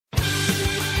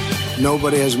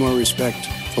Nobody has more respect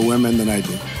for women than I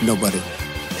do. Nobody.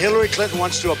 Hillary Clinton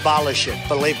wants to abolish it,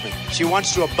 believe me. She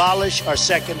wants to abolish our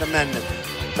Second Amendment.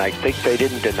 I think they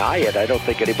didn't deny it. I don't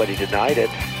think anybody denied it.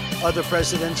 Other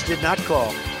presidents did not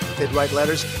call. They'd write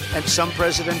letters, and some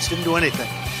presidents didn't do anything.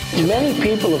 Many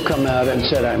people have come out and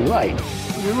said I'm right.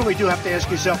 You really do have to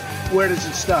ask yourself, where does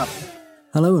it stop?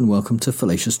 Hello and welcome to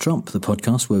Fallacious Trump, the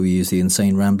podcast where we use the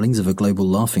insane ramblings of a global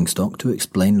laughingstock to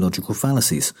explain logical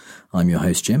fallacies. I'm your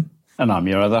host, Jim. And I'm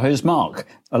your other host, Mark.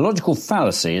 A logical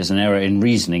fallacy is an error in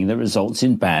reasoning that results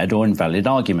in bad or invalid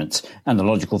arguments. And the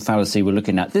logical fallacy we're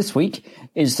looking at this week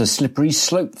is the slippery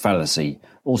slope fallacy,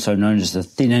 also known as the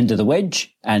thin end of the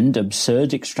wedge and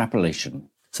absurd extrapolation.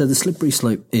 So the slippery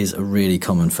slope is a really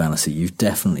common fallacy. You've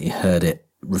definitely heard it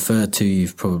referred to,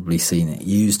 you've probably seen it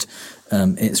used.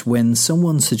 It's when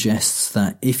someone suggests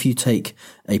that if you take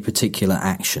a particular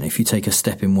action, if you take a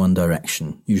step in one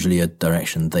direction, usually a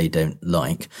direction they don't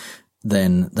like,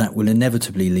 then that will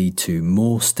inevitably lead to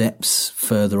more steps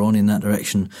further on in that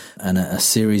direction and a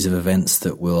series of events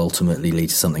that will ultimately lead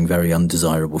to something very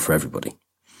undesirable for everybody,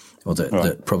 or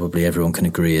that probably everyone can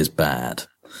agree is bad.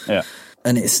 Yeah.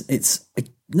 And it's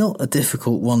not a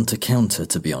difficult one to counter,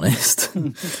 to be honest.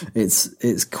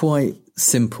 It's quite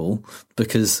simple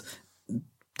because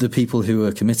the people who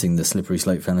are committing the slippery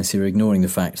slope fallacy are ignoring the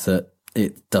fact that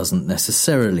it doesn't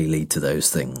necessarily lead to those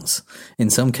things.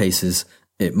 In some cases,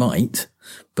 it might,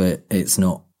 but it's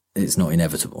not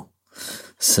inevitable.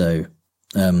 So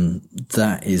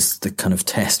that is the kind of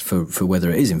test for whether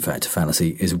it is in fact a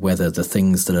fallacy, is whether the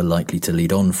things that are likely to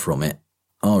lead on from it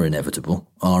are inevitable,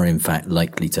 are in fact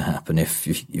likely to happen if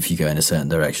you go in a certain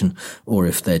direction, or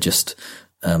if they're just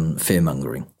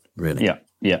fear-mongering, really.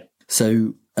 Yeah.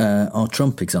 So our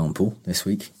Trump example this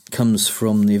week comes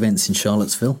from the events in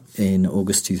Charlottesville in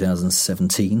August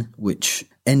 2017, which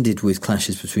ended with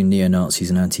clashes between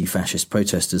neo-Nazis and anti-fascist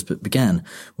protesters, but began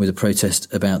with a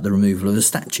protest about the removal of a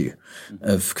statue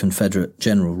of Confederate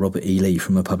General Robert E. Lee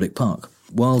from a public park.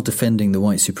 While defending the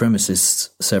white supremacists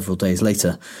several days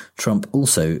later, Trump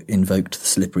also invoked the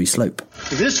slippery slope.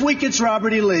 This week it's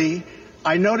Robert E. Lee.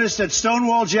 I noticed that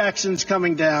Stonewall Jackson's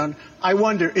coming down. I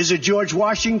wonder, is it George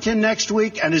Washington next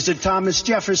week? And is it Thomas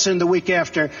Jefferson the week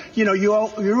after? You know, you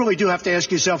really do have to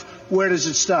ask yourself, where does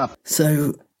it stop?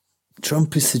 So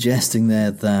Trump is suggesting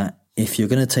there that if you're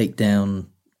going to take down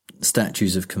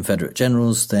statues of Confederate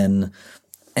generals, then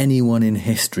anyone in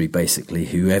history, basically,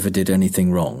 who ever did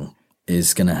anything wrong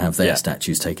is going to have their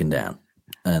statues taken down.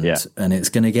 And it's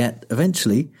going to get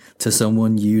eventually to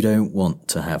someone you don't want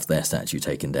to have their statue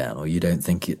taken down, or you don't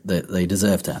think that they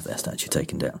deserve to have their statue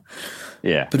taken down.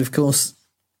 Yeah. But of course,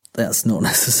 that's not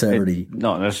necessarily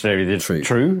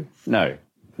true. No.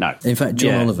 In fact,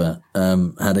 John Oliver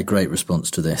had a great response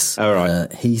to this. All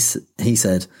right. He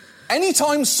said,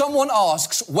 anytime someone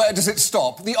asks, where does it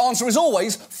stop? The answer is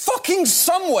always fucking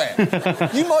somewhere.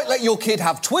 You might let your kid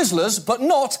have Twizzlers, but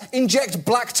not inject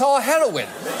black tar heroin.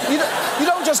 You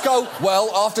don't just go,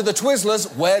 well, after the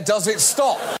Twizzlers, where does it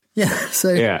stop? Yeah,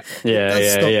 so yeah.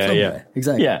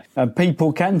 Exactly. Yeah, and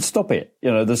people can stop it. You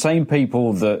know, the same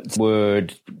people that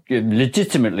would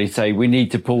legitimately say we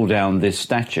need to pull down this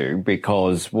statue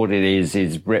because what it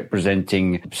is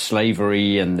representing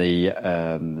slavery and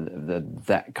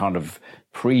that kind of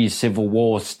pre-Civil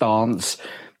War stance.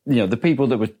 You know, the people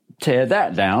that would tear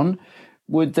that down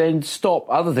would then stop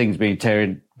other things being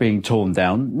torn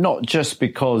down, not just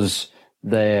because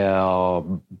they are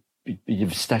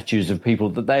statues of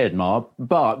people that they admire,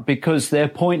 but because their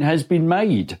point has been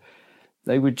made.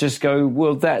 They would just go,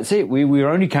 well, that's it. We were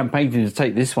only campaigning to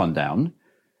take this one down,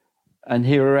 and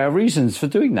here are our reasons for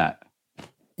doing that.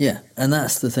 Yeah, and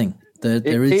that's the thing.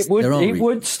 It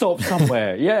would stop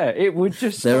somewhere. Yeah, it would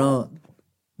just stop.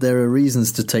 There are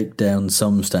reasons to take down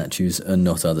some statues and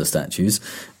not other statues.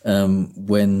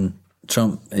 When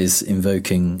Trump is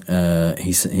invoking,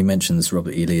 he mentions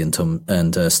Robert E. Lee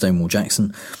and Stonewall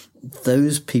Jackson.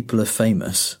 Those people are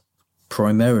famous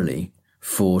primarily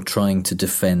for trying to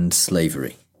defend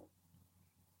slavery.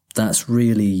 That's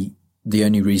really the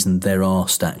only reason there are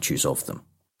statues of them,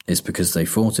 is because they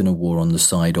fought in a war on the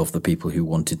side of the people who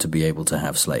wanted to be able to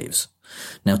have slaves.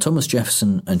 Now, Thomas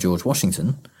Jefferson and George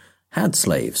Washington had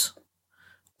slaves,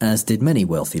 as did many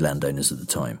wealthy landowners at the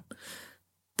time.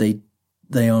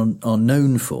 They are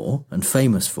known for and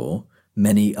famous for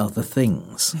many other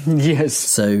things. Yes.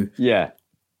 So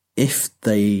if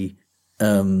they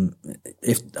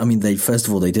first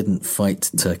of all, they didn't fight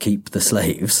to keep the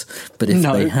slaves, but if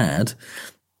they had,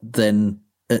 then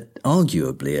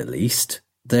arguably at least,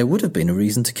 there would have been a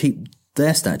reason to keep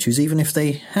their statues, even if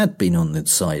they had been on the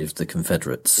side of the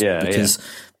Confederates. Because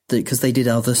because they did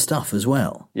other stuff as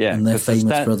well. Yeah, and they're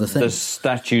famous for other things. The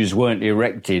statues weren't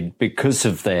erected because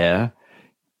of their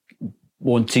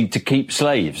wanting to keep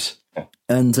slaves.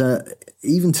 And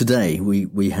even today,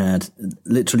 we had,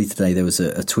 literally today, there was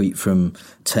a tweet from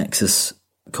Texas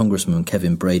Congressman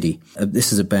Kevin Brady.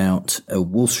 This is about a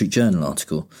Wall Street Journal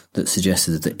article that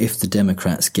suggested that if the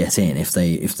Democrats get in, if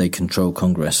they control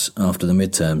Congress after the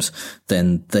midterms,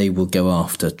 then they will go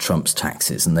after Trump's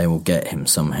taxes and they will get him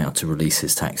somehow to release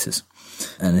his taxes.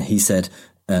 And he said,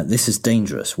 this is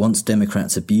dangerous. Once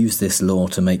Democrats abuse this law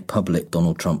to make public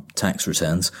Donald Trump tax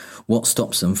returns, what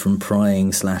stops them from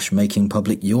prying/making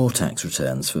public your tax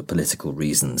returns for political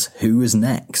reasons? Who is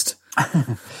next?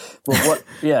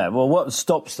 What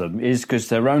stops them is because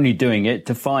they're only doing it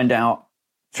to find out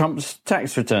Trump's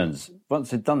tax returns. Once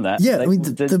they've done that,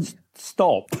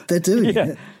 stop. They're doing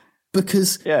it.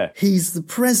 Because he's the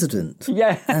president.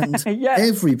 Yeah. And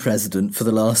every president for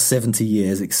the last 70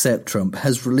 years, except Trump,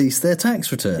 has released their tax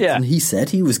returns. Yeah. And he said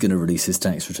he was going to release his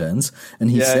tax returns.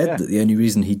 And he said that the only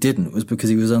reason he didn't was because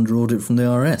he was under audit from the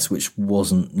IRS, which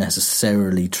wasn't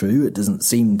necessarily true. It doesn't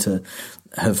seem to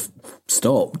have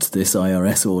stopped this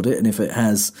IRS audit. And if it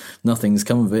has, nothing's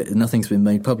come of it. Nothing's been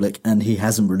made public, and he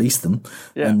hasn't released them.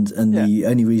 Yeah. And the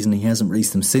only reason he hasn't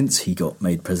released them since he got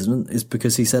made president is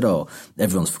because he said, oh,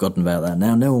 everyone's forgotten about that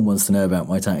now. No one wants to know about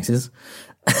my taxes.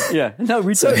 Yeah. No,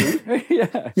 we do.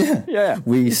 Yeah.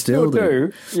 We still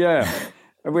do. Yeah.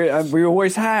 We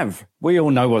always have. We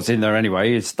all know what's in there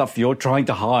anyway. It's stuff you're trying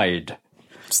to hide.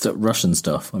 Russian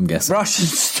stuff, I'm guessing. Russian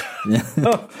stuff.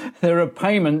 Yeah. There are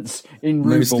payments in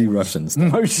rubles. Mostly Russian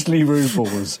stuff. Mostly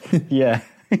rubles. Yeah.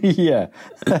 Yeah.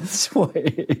 That's what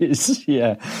it is.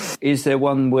 Yeah. Is there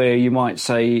one where you might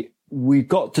say, we've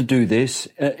got to do this.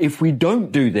 If we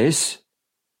don't do this,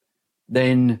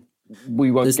 then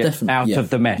we won't get out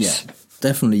of the mess. Yeah.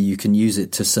 Definitely you can use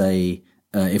it to say,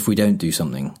 if we don't do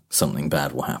something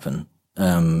bad will happen.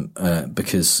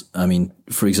 Because, I mean,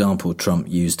 for example, Trump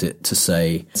used it to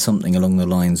say something along the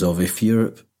lines of, if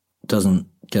Europe doesn't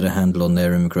get a handle on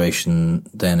their immigration,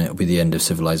 then it'll be the end of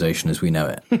civilization as we know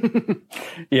it.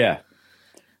 Yeah.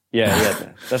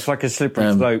 That's like a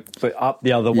slippery slope, but up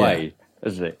the other way,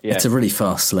 isn't it? Yeah. It's a really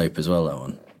fast slope as well, that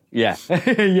one. Yeah.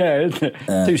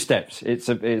 2 steps. It's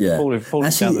falling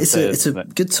Actually, down the stairs. It's a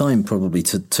good time probably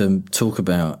to talk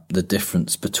about the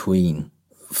difference between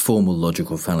formal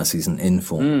logical fallacies and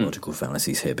informal logical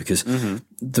fallacies here, because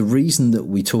the reason that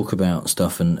we talk about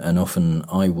stuff and often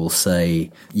I will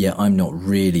say, I'm not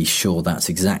really sure that's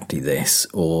exactly this,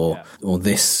 or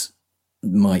this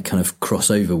might kind of cross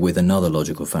over with another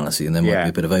logical fallacy and there might be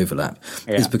a bit of overlap,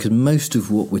 is because most of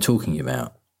what we're talking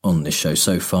about on this show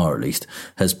so far, at least,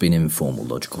 has been informal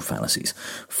logical fallacies.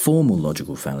 Formal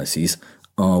logical fallacies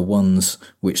are ones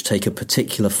which take a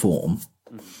particular form,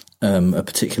 a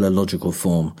particular logical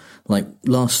form. Like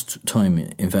last time,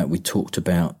 in fact, we talked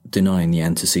about denying the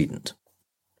antecedent,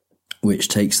 which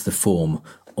takes the form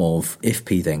of if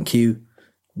P then Q,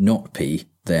 not P,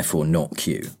 therefore not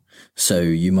Q. So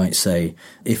you might say,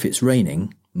 if it's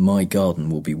raining, my garden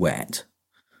will be wet.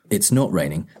 It's not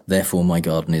raining, therefore my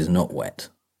garden is not wet.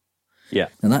 Yeah.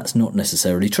 And that's not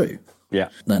necessarily true. Yeah.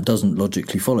 That doesn't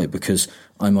logically follow, because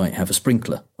I might have a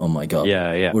sprinkler on my garden.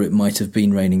 Or it might have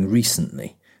been raining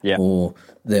recently. Yeah. Or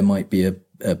there might be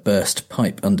a burst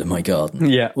pipe under my garden.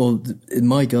 Yeah. Or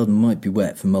my garden might be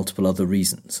wet for multiple other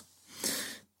reasons.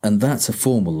 And that's a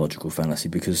formal logical fallacy,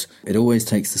 because it always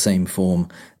takes the same form,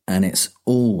 and it's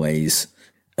always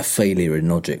a failure in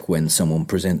logic when someone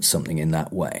presents something in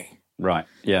that way. Right,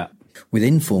 yeah. With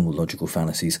informal logical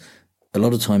fallacies, a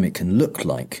lot of time it can look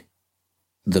like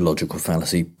the logical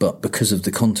fallacy, but because of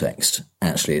the context,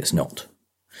 actually it's not.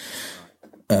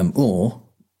 Or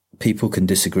people can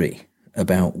disagree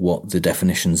about what the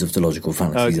definitions of the logical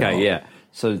fallacies are. Okay, yeah.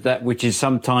 So that, which is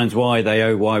sometimes why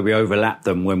we overlap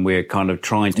them when we're kind of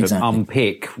trying to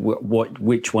unpick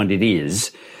which one it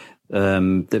is,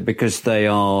 because they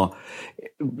are,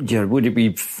 would it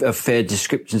be a fair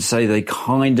description to say they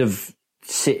kind of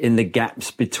sit in the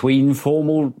gaps between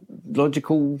formal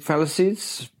logical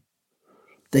fallacies?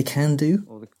 They can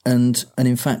do, and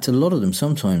in fact, a lot of them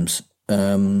sometimes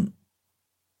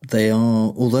they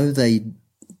are, although they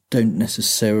don't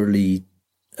necessarily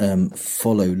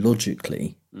follow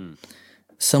logically,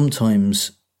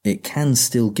 sometimes it can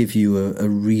still give you a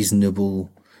reasonable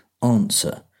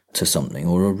answer to something,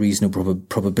 or a reasonable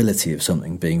probability of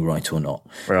something being right or not.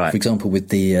 Right. For example, with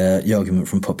the argument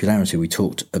from popularity, we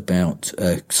talked about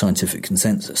scientific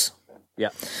consensus. Yeah.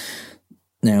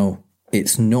 Now,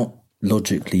 it's not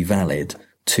logically valid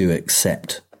to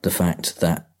accept the fact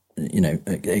that,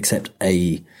 accept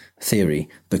a theory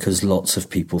because lots of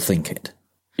people think it.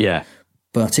 Yeah.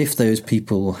 But if those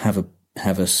people have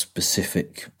a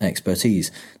specific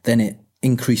expertise, then it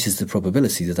increases the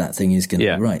probability that thing is going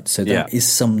to be right. So that is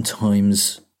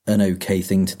sometimes an okay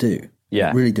thing to do. Yeah.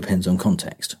 It really depends on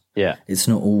context. Yeah. It's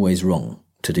not always wrong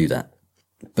to do that.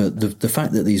 But the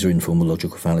fact that these are informal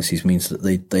logical fallacies means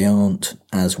that they aren't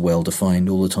as well defined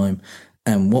all the time.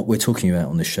 And what we're talking about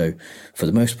on this show, for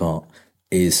the most part,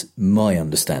 is my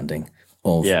understanding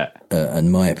of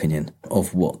and my opinion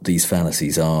of what these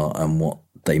fallacies are and what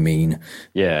they mean.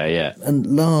 Yeah. And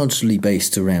largely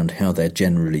based around how they're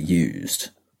generally used.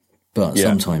 But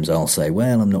sometimes I'll say,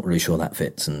 well, I'm not really sure that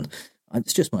fits. And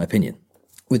it's just my opinion.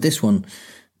 With this one,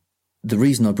 the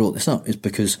reason I brought this up is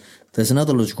because there's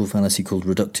another logical fallacy called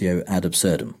reductio ad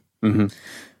absurdum. Mm-hmm.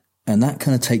 And that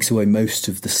kind of takes away most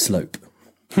of the slope.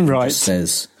 Right. It just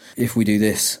says, if we do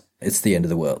this, it's the end of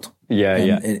the world.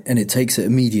 Yeah. And it takes it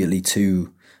immediately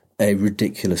to a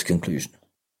ridiculous conclusion.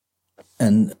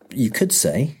 And you could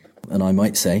say, and I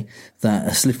might say, that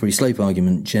a slippery slope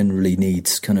argument generally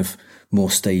needs kind of more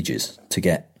stages to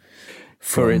get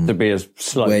for it to be a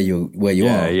slope where you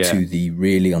are to the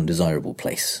really undesirable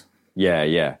place.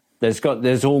 Yeah.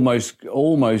 There's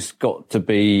almost got to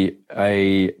be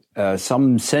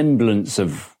some semblance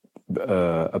of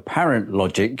apparent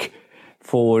logic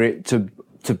for it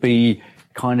to be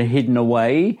kind of hidden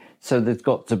away. So there's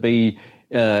got to be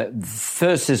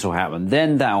first this will happen,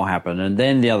 then that will happen, and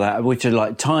then the other, which are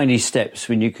like tiny steps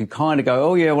when you could kind of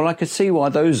go, oh yeah, well I could see why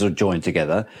those are joined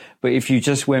together. But if you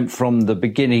just went from the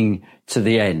beginning to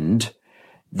the end,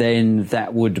 then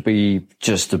that would be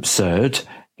just absurd.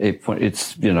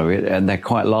 It's and they're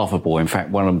quite laughable. In fact,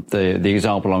 one of the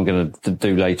example I'm going to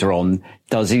do later on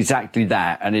does exactly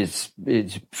that, and it's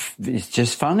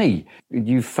just funny.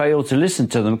 You fail to listen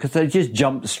to them because they just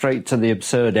jump straight to the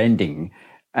absurd ending,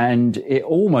 and it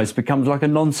almost becomes like a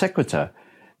non sequitur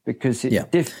because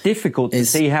it's difficult to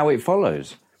see how it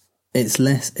follows. It's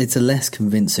a less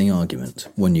convincing argument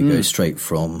when you go straight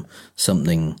from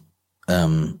something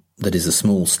that is a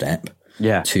small step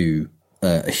to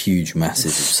a huge,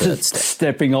 massive, absurd step.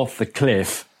 Stepping off the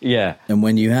cliff, And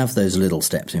when you have those little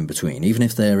steps in between, even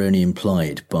if they're only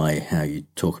implied by how you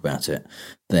talk about it,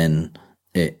 then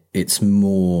it's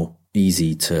more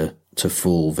easy to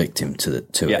fall victim to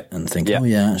it and think, oh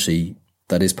yeah, actually,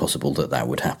 that is possible that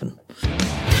would happen.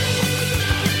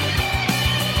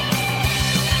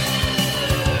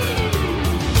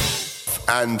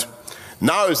 And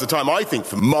now is the time, I think,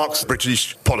 for Mark's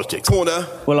British Politics Corner.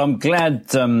 Well, I'm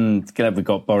glad we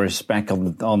got Boris back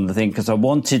on the thing, because I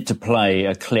wanted to play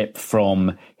a clip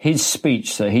from his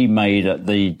speech that he made at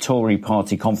the Tory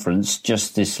party conference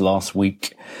just this last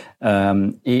week.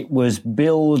 It was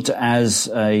billed as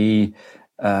the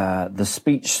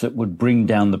speech that would bring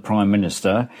down the Prime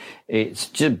Minister. It's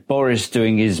just Boris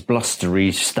doing his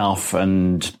blustery stuff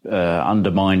and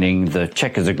undermining the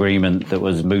Chequers agreement that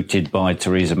was mooted by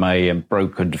Theresa May and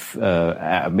brokered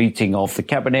at a meeting of the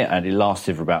cabinet, and it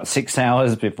lasted for about 6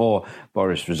 hours before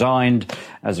Boris resigned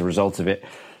as a result of it.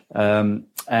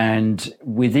 And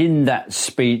within that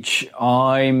speech,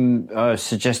 I'm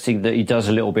suggesting that he does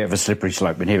a little bit of a slippery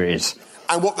slope, and here it is.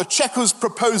 And what the Chequers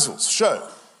proposals show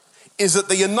is that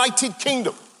the United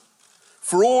Kingdom,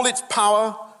 for all its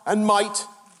power and might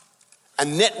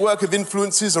and network of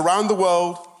influences around the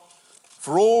world,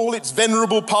 for all its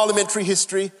venerable parliamentary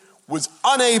history, was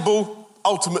unable,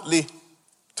 ultimately,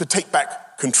 to take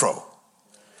back control.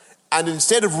 And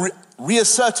instead of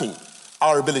reasserting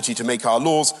our ability to make our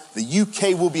laws, the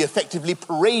UK will be effectively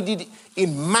paraded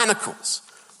in manacles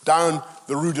down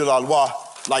the Rue de la Loi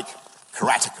like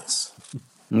karatekas.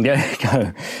 There you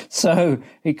go. So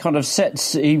it kind of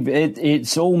sets.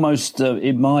 It's almost,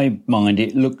 in my mind,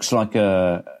 it looks like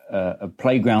a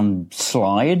playground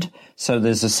slide. So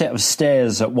there's a set of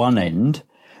stairs at one end,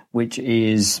 which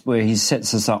is where he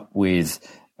sets us up with,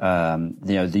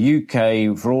 the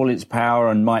UK, for all its power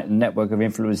and might and network of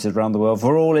influences around the world,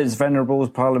 for all its venerable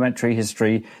parliamentary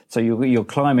history. So you're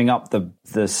climbing up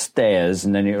the stairs,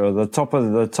 and then you're at the top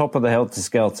of the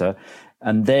helter-skelter,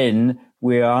 and then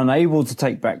we're unable to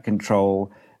take back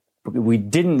control. We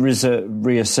didn't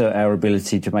reassert our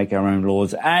ability to make our own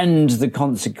laws, and the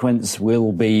consequence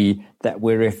will be that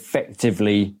we're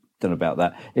effectively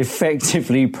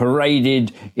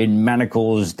paraded in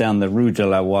manacles down the Rue de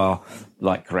la Loi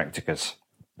like Caractacus.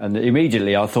 And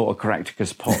immediately I thought of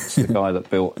Caractacus Potts, the guy that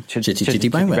built Chitty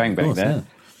Bang Bang there.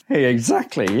 Yeah,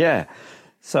 exactly, yeah.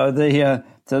 So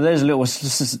so there's a little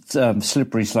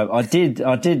slippery slope. I did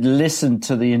listen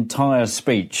to the entire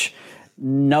speech,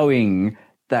 knowing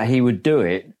that he would do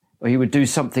it, or he would do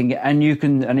something, and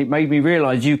it made me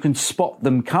realise you can spot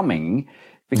them coming,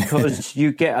 because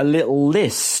you get a little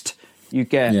list. You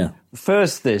get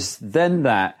first this, then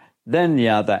that, then the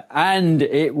other, and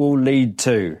it will lead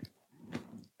to.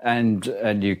 And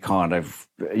you kind of,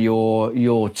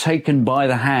 you're taken by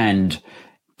the hand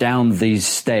down these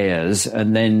stairs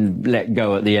and then let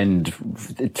go at the end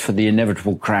for the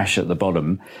inevitable crash at the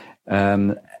bottom.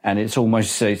 And it's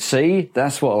almost see,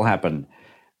 that's what will happen.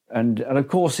 And of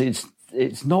course it's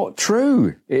not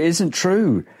true. It isn't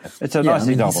true. It's a nice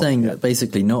example. He's saying that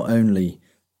basically not only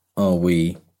are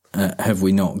we, have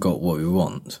we not got what we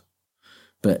want,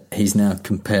 but he's now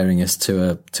comparing us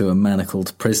to a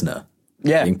manacled prisoner.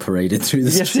 Yeah. Being paraded through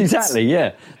the streets. Yes, exactly,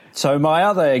 yeah. So my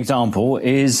other example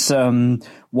is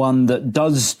one that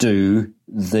does do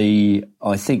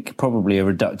I think probably a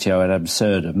reductio ad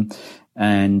absurdum,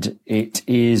 and it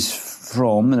is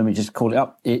from, let me just call it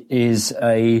up, it is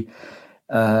a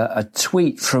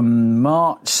tweet from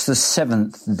March the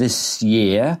 7th this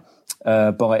year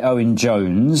by Owen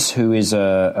Jones, who is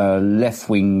a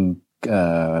left-wing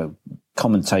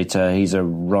commentator. He's a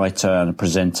writer and a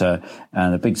presenter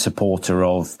and a big supporter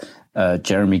of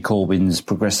Jeremy Corbyn's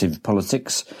progressive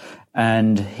politics.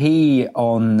 And he,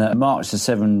 on March the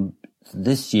 7th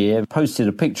this year, posted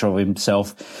a picture of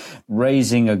himself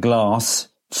raising a glass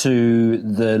to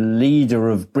the leader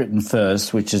of Britain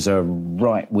First, which is a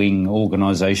right-wing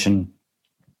organisation.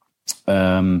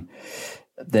 Their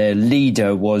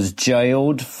leader was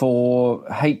jailed for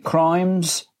hate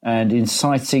crimes and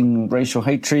inciting racial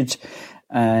hatred.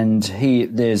 And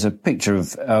there's a picture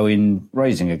of Owen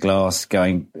raising a glass,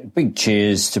 going big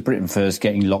cheers to Britain First,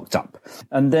 getting locked up.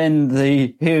 And then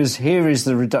here is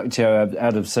the reductio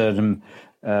ad absurdum,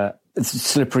 it's a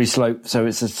slippery slope. So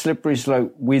it's a slippery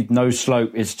slope with no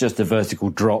slope. It's just a vertical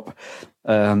drop.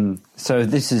 So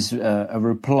this is a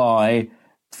reply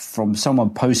from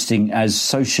someone posting as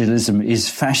socialism is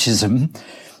fascism.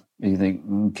 You think,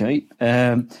 okay.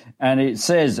 And it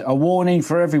says, a warning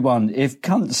for everyone. If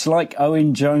cunts like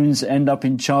Owen Jones end up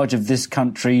in charge of this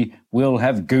country, we'll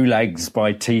have gulags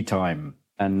by tea time.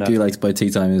 And Gulags by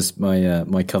Tea Time is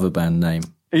my cover band name.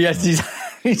 Yes,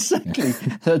 exactly.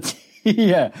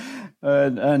 Yeah.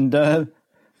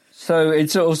 So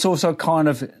it's also kind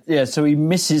of, so he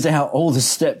misses out all the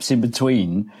steps in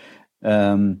between,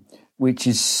 which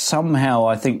is somehow,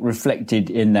 I think,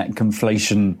 reflected in that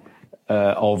conflation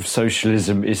of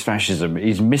socialism is fascism.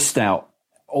 He's missed out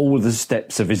all the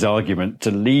steps of his argument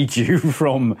to lead you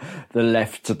from the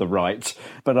left to the right.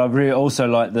 But I really also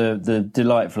like the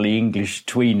delightfully English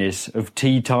tweeness of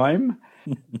tea time.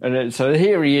 And so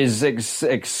here he is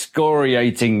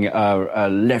excoriating a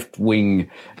left-wing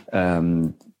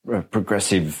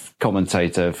progressive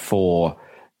commentator for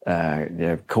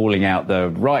calling out the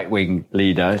right-wing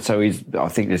leader. So I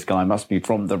think this guy must be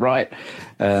from the right.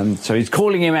 So he's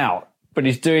calling him out. But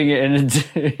he's doing it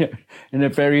in a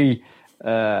very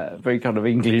kind of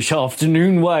English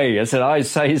afternoon way. I said, I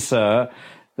say, sir,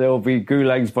 there will be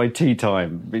gulags by tea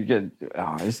time.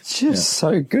 It's just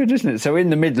so good, isn't it? So in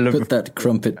the middle of... Put that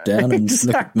crumpet down and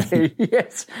exactly, look at me.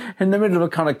 Yes. In the middle of a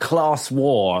kind of class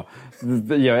war,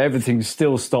 everything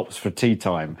still stops for tea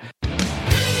time.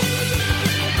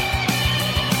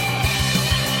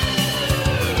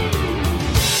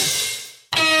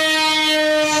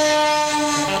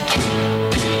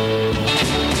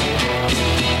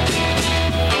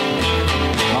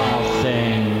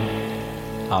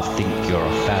 I think you're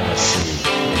a fallacy,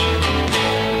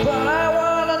 but I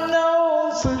wanna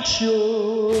know for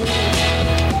sure.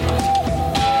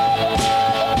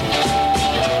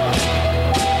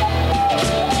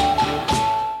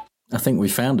 I think we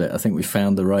found it. I think we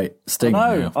found the right sting.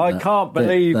 No, I can't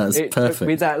believe it took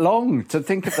me that long to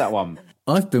think of that one.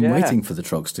 I've been waiting for the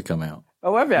Trogs to come out.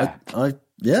 Oh, have you?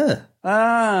 Yeah.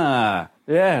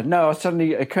 Yeah. No, it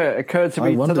suddenly occurred to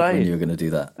me I wondered today. when you were going to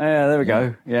do that. Yeah, there we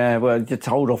go. Yeah, well, just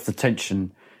hold off the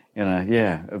tension.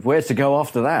 Of where to go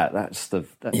after that. That's the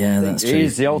that's true. It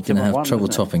is the ultimate You're going to have trouble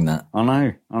isn't it? topping that. I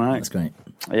know. That's great.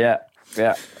 Yeah.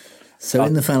 So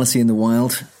in the Fallacy in the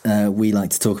Wild, we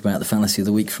like to talk about the fallacy of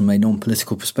the week from a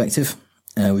non-political perspective.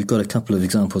 We've got a couple of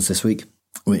examples this week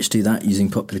which do that using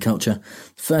popular culture.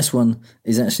 The first one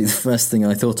is actually the first thing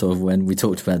I thought of when we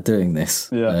talked about doing this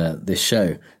this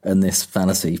show and this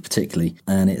fallacy particularly,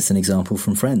 and it's an example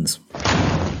from Friends.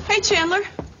 Hey Chandler,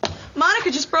 Monica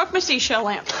just broke my seashell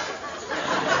lamp.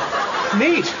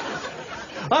 Neat.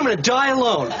 I'm gonna die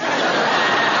alone.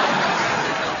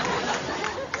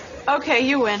 Okay,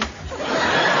 you win.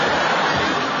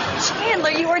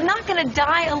 Chandler, you are not gonna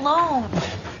die alone.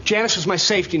 Janice was my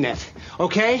safety net,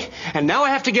 okay? And now I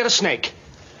have to get a snake.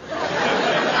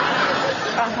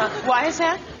 Why is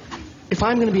that? If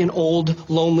I'm going to be an old,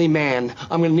 lonely man,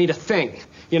 I'm going to need a thing.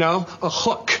 You know, a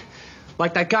hook.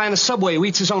 Like that guy in the subway who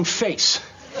eats his own face.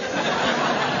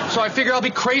 So I figure I'll be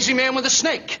Crazy Man with a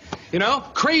snake. You know?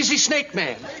 Crazy Snake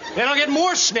Man. Then I'll get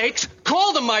more snakes,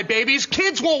 call them my babies.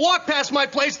 Kids won't walk past my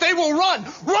place, they will run.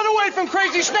 Run away from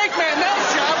Crazy Snake Man,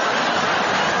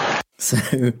 now,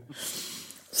 shout.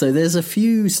 So there's a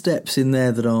few steps in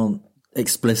there that aren't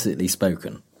explicitly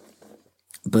spoken.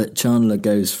 But Chandler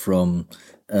goes from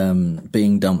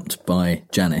being dumped by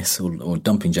Janice, or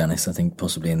dumping Janice, I think,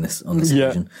 possibly on this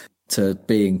occasion, to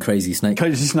being Crazy Snake.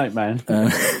 Crazy Snake Man.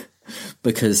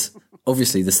 Because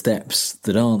obviously the steps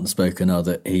that aren't spoken are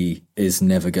that he is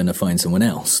never going to find someone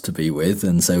else to be with,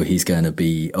 and so he's going to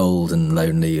be old and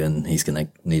lonely, and he's going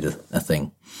to need a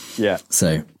thing. Yeah.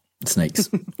 So, snakes.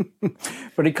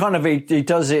 But he kind of, he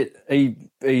does it,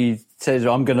 he says,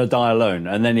 I'm going to die alone.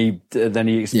 And then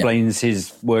he explains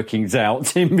his workings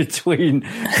out in between,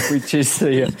 which is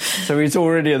so he's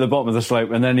already at the bottom of the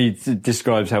slope, and then he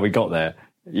describes how he got there.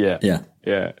 Yeah.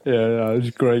 It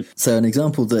was great. So an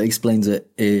example that explains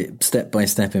it step by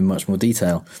step in much more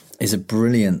detail is a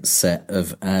brilliant set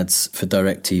of ads for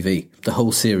DirecTV. The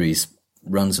whole series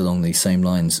runs along these same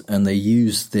lines, and they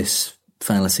use this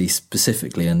fallacy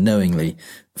specifically and knowingly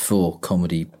for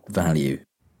comedy value.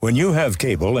 When you have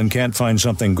cable and can't find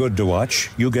something good to watch,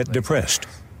 you get depressed.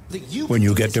 When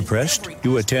you get depressed,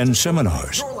 you attend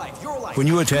seminars. When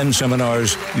you attend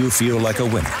seminars, you feel like a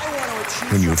winner.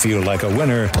 When you feel like a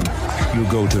winner, you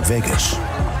go to Vegas.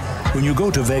 When you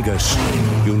go to Vegas,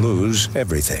 you lose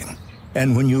everything.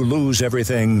 And when you lose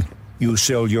everything, you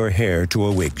sell your hair to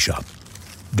a wig shop.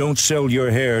 Don't sell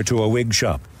your hair to a wig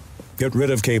shop. Get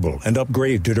rid of cable and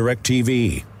upgrade to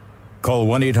DirecTV. Call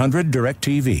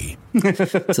 1-800-DirecTV.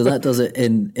 So that does it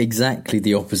in exactly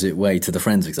the opposite way to the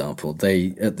Friends example.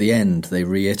 At the end, they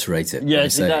reiterate it.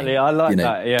 Yes, saying, exactly. I like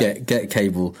that. Yeah. Get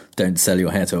cable, don't sell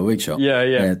your hair to a wig shop.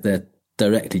 Yeah. They're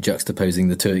directly juxtaposing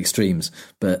the two extremes,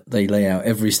 but they lay out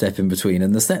every step in between,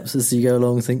 and the steps as you go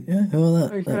along think, that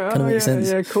kind of makes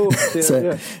sense. Yeah, of course. Yeah,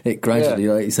 so it gradually,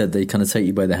 like you said, they kind of take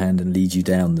you by the hand and lead you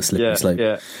down the slippery slope.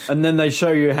 Yeah, and then they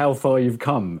show you how far you've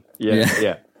come.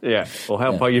 Yeah. Or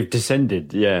how far you've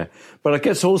descended. Yeah. But I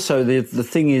guess also the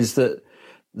thing is that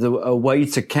a way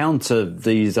to counter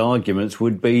these arguments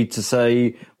would be to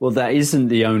say, well, that isn't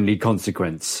the only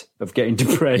consequence of getting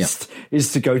depressed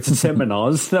is to go to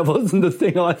seminars. That wasn't the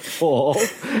thing I thought.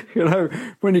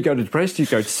 When you go to depressed, you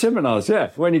go to seminars.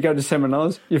 Yeah. When you go to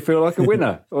seminars, you feel like a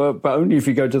winner, but only if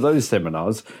you go to those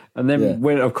seminars. And then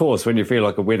when you feel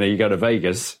like a winner, you go to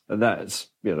Vegas, and that's,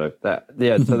 So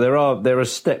there are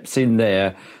steps in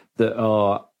there that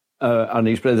are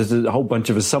unexplained. There's a whole bunch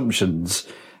of assumptions.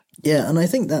 Yeah, and I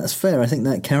think that's fair. I think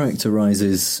that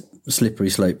characterises slippery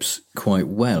slopes quite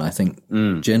well. I think,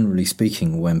 generally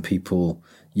speaking, when people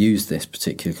use this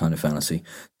particular kind of fallacy,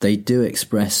 they do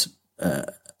express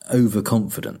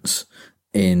overconfidence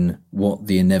in what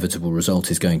the inevitable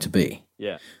result is going to be.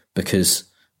 Yeah. Because,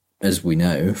 as we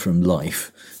know from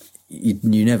life,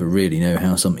 you never really know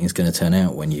how something's going to turn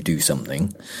out when you do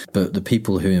something. But the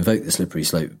people who invoke the slippery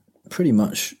slope pretty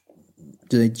much,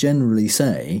 they generally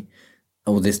say,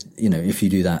 oh, this, if you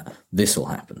do that, this will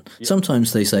happen. Yeah.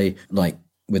 Sometimes they say, like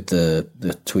with the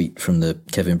tweet from the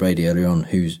Kevin Brady earlier on,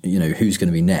 who's going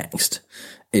to be next.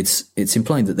 It's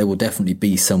implying that there will definitely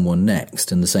be someone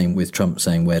next. And the same with Trump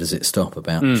saying, where does it stop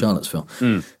about Charlottesville?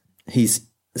 He's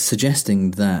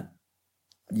suggesting that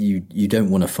you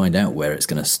don't want to find out where it's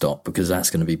going to stop because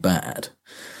that's going to be bad.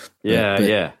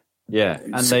 Yeah.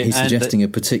 And he's suggesting a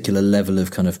particular level of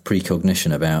kind of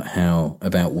precognition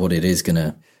about what it is going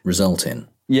to result in.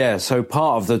 Yeah, so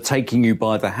part of the taking you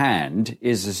by the hand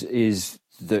is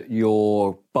that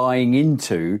you're buying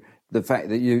into the fact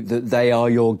that they are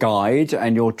your guide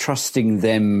and you're trusting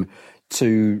them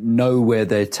to know where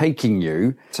they're taking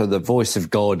you. So the voice of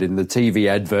God in the TV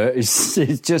advert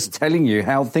is just telling you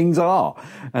how things are.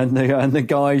 And the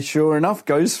guy, sure enough,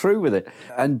 goes through with it.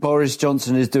 And Boris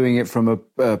Johnson is doing it from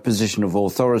a position of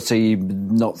authority,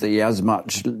 not that he has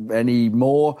much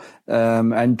anymore.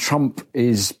 And Trump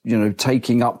is,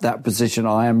 taking up that position.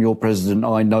 I am your president.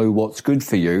 I know what's good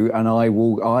for you. And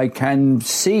I can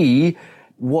see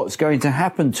what's going to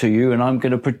happen to you. And I'm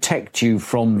going to protect you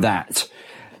from that.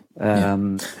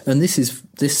 And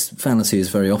this fallacy is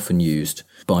very often used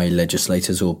by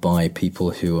legislators or by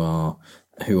people who are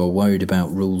worried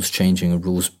about rules changing or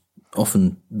rules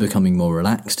often becoming more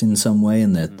relaxed in some way,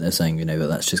 and they're saying that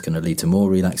that's just going to lead to more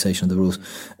relaxation of the rules,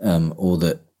 or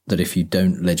that if you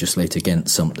don't legislate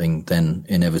against something, then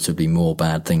inevitably more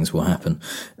bad things will happen.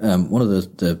 One of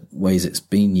the ways it's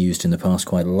been used in the past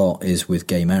quite a lot is with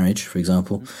gay marriage, for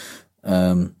example,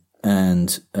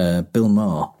 and Bill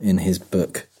Maher in his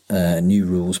book New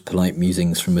Rules, Polite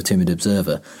Musings from a Timid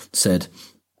Observer, said,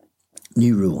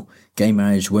 "New rule. Gay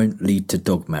marriage won't lead to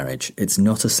dog marriage. It's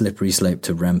not a slippery slope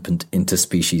to rampant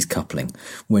interspecies coupling.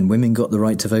 When women got the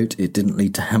right to vote, it didn't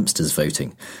lead to hamsters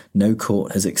voting. No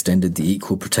court has extended the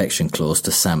equal protection clause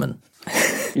to salmon."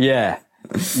 Yeah.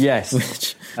 Yes.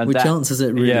 which answers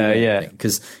it really well. Yeah.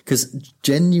 Because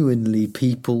genuinely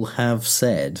people have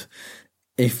said,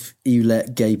 if you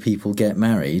let gay people get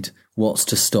married, what's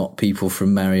to stop people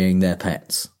from marrying their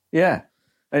pets? Yeah.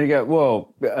 And you go,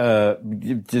 well...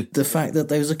 the fact that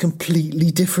those are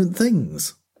completely different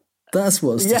things. That's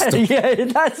what's to stop. Yeah,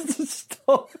 that's to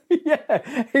stop. Yeah,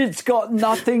 it's got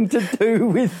nothing to do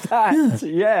with that.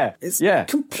 Yeah. It's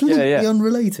completely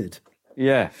unrelated.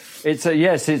 Yeah, it's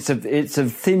a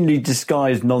thinly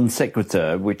disguised non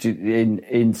sequitur, which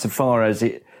in so far as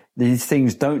these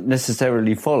things don't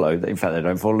necessarily follow. In fact, they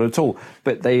don't follow at all.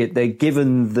 But they're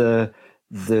given the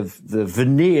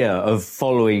veneer of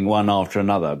following one after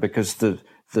another because the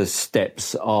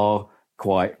steps are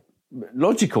quite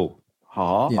logical.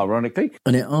 Ironically,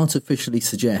 and it artificially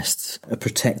suggests a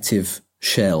protective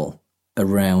shell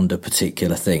around a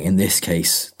particular thing. In this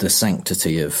case, the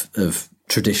sanctity of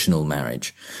traditional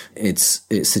marriage. It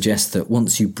suggests that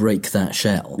once you break that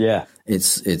shell,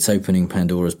 it's opening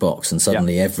Pandora's box, and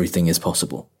suddenly everything is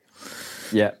possible.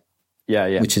 Yeah.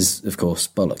 Which is, of course,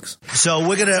 bollocks. So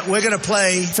we're gonna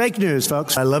play fake news,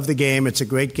 folks. I love the game. It's a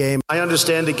great game. I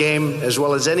understand the game as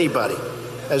well as anybody.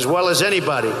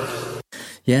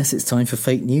 Yes, it's time for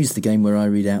Fake News, the game where I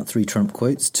read out 3 Trump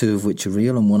quotes, 2 of which are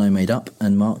real and 1 I made up,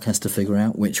 and Mark has to figure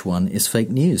out which one is fake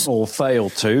news. Or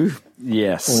fail to,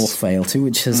 yes. Or fail to,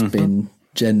 which has been,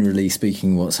 generally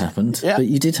speaking, what's happened. Yeah. But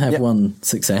you did have one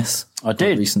success. I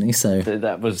did. Recently, so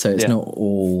it's not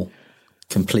all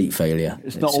complete failure.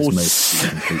 It's not all mostly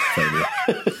complete failure.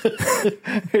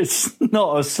 It's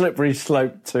not a slippery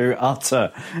slope to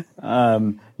utter.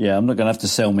 I'm not going to have to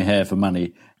sell my hair for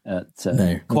money.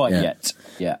 Quite yet.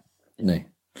 Yeah. No.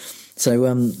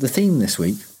 So the theme this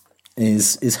week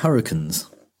is hurricanes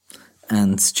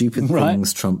and stupid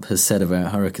things Trump has said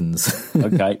about hurricanes.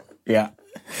 Okay. Yeah.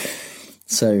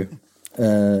 So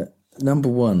number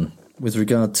 1, with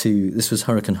regard to, this was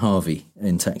Hurricane Harvey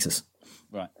in Texas.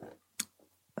 Right.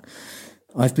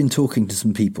 I've been talking to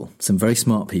some people, some very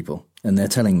smart people, and they're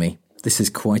telling me this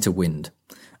is quite a wind.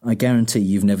 I guarantee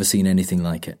you've never seen anything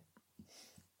like it.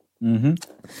 Mm-hmm.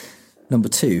 Number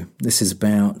 2, this is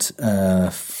about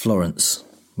Florence,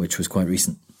 which was quite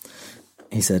recent.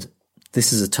 He said,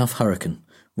 "This is a tough hurricane,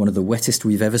 one of the wettest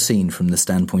we've ever seen from the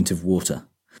standpoint of water.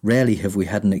 Rarely have we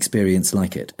had an experience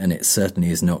like it, and it certainly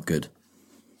is not good."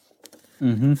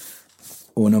 Mm-hmm.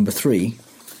 Or number 3,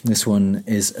 this one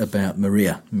is about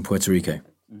Maria in Puerto Rico.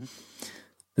 Mm-hmm.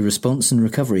 "The response and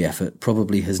recovery effort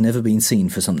probably has never been seen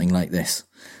for something like this.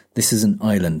 This is an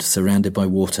island surrounded by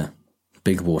water.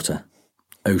 Big water.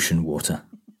 Ocean water."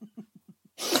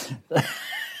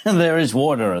 There is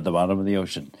water at the bottom of the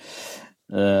ocean.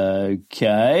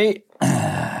 Okay.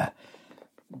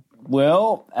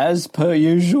 Well, as per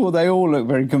usual, they all look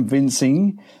very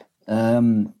convincing.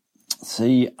 Okay,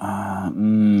 I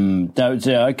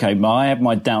have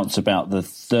my doubts about the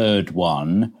third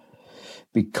one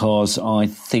because I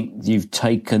think you've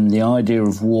taken the idea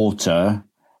of water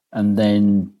and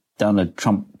then done a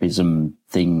Trumpism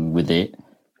thing with it,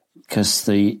 because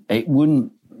it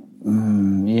wouldn't.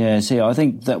 I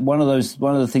think that one of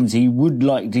the things he would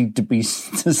like to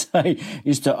say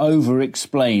is to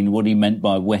over-explain what he meant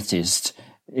by wettest,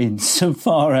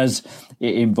 insofar as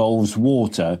it involves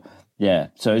water. Yeah,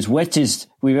 so it's wettest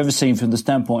we've ever seen from the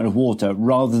standpoint of water,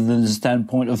 rather than the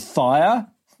standpoint of fire.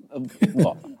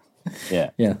 What?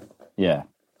 Yeah.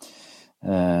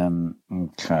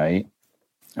 Okay.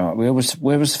 All right, where was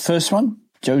the first one?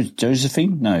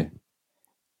 Josephine? No.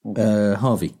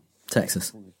 Harvey,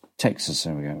 Texas. Texas,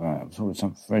 there we go. Right, I'm talking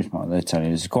something very smart. They're telling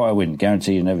you, it's quite a win.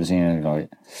 Guarantee you've never seen anything like it.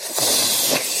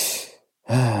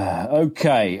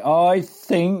 Okay, I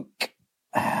think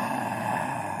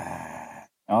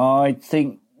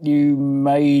you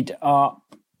made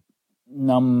up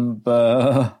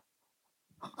number...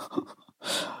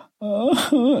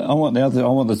 I want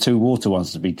the 2 water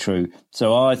ones to be true.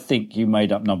 So I think you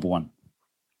made up number 1.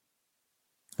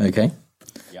 Okay.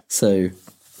 Yeah. So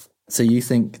you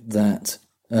think that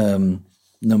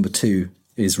number 2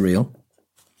 is real?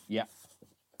 Yeah.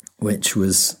 Which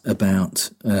was about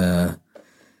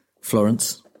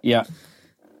Florence? Yeah.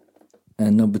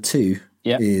 And number 2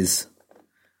 is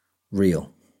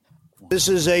real. This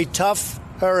is a tough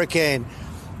hurricane.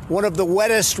 One of the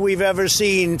wettest we've ever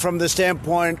seen from the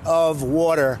standpoint of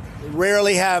water.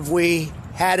 Rarely have we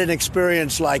had an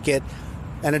experience like it.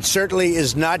 and it certainly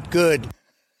is not good.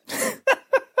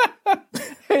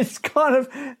 It's kind of,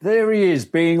 there he is,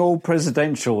 being all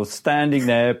presidential, standing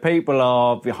there. People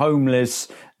are homeless.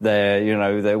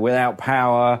 They're without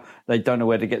power. They don't know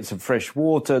where to get some fresh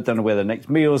water, don't know where the next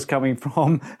meal's coming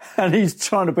from. And he's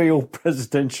trying to be all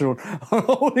presidential.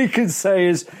 All he can say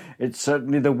is, it's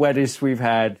certainly the wettest we've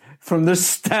had from the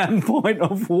standpoint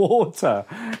of water.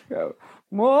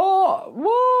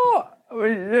 What? I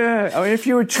mean, if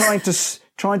you were trying to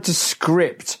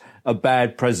script a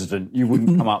bad president, you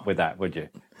wouldn't come up with that, would you?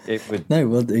 No,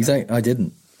 well, exactly. I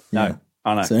didn't. No, yeah.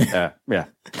 I know. So,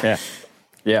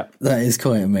 yeah. That is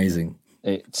quite amazing.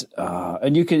 It's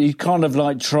and he's kind of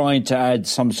like trying to add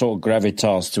some sort of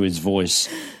gravitas to his voice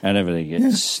and everything.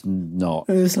 It's not.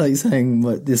 It's like saying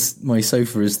my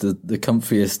sofa is the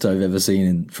comfiest I've ever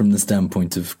seen from the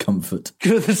standpoint of comfort.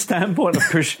 The standpoint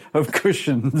of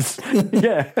cushions,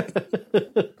 yeah.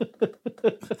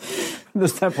 The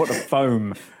standpoint of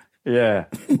foam, yeah.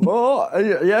 Well,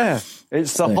 yeah.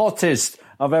 It's the hottest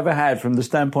I've ever had from the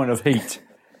standpoint of heat.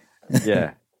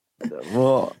 Yeah.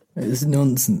 What? It's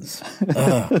nonsense.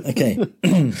 Okay.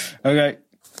 Okay.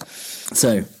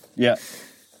 So, yeah.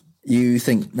 You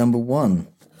think number one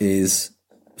is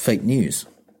fake news?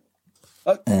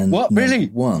 And what? Really?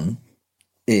 Number one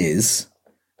is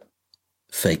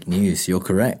fake news. You're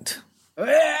correct.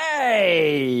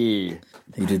 Hey!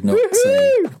 He did not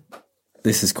say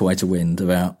this is quite a wind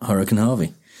about Hurricane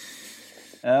Harvey.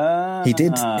 He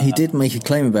did make a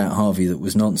claim about Harvey that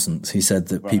was nonsense. He said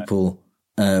that people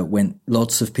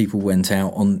lots of people went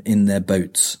out in their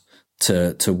boats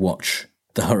to watch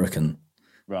the hurricane,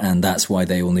 and that's why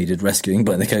they all needed rescuing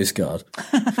by the Coast Guard,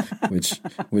 which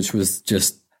was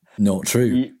just not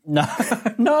true.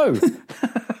 No.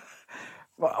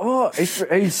 Well,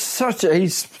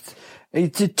 he's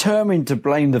determined to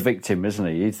blame the victim, isn't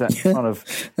he? He's that kind of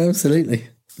absolutely.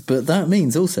 But that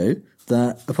means also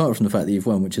that apart from the fact that you've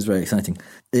won, which is very exciting,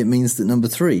 it means that number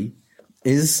three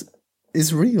is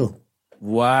real.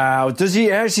 Wow. Does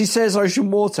he actually says ocean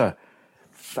water?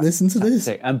 Listen to this.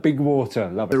 And big water.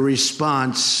 Love it. The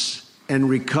response and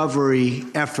recovery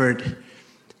effort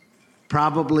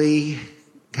probably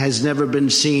has never been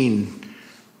seen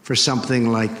for something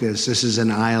like this. This is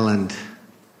an island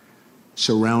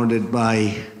surrounded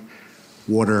by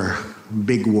water,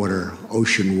 big water,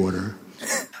 ocean water.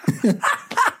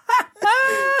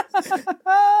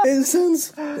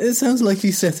 It sounds like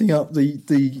he's setting up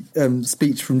the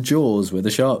speech from Jaws where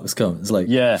the sharks come. It's like,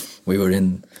 we were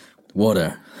in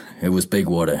water. It was big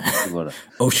water. Big water.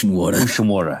 Ocean water. Ocean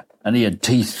water. And he had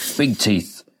teeth, big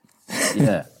teeth.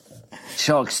 Yeah.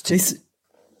 Sharks' teeth.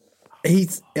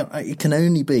 It can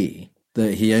only be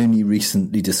that he only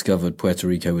recently discovered Puerto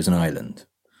Rico was an island.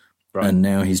 Right. And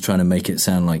now he's trying to make it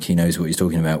sound like he knows what he's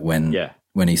talking about when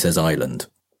he says island.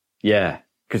 Yeah.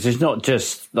 Because it's not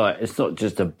just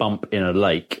a bump in a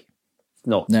lake. It's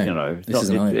not, this is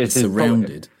an island. It's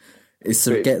surrounded.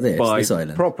 Get this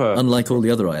island, unlike all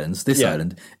the other islands, this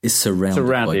island is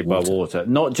surrounded by water.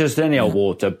 Not just any old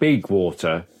water, big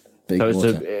water.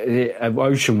 It's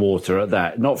ocean water at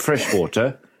that, not fresh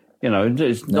water.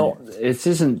 It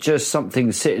isn't just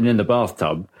something sitting in the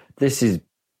bathtub. This is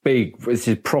big. This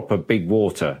is proper big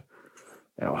water.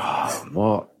 Oh,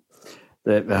 what?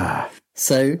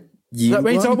 So that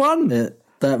means I won.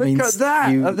 That means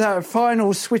at that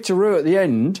final switcheroo at the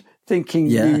end, thinking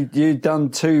you'd done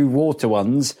two water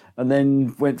ones and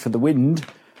then went for the wind.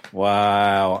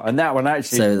 Wow. And that one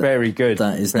actually is very good.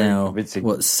 That is very now, convincing.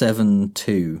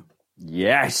 7-2?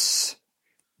 Yes.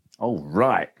 All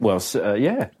right. Well,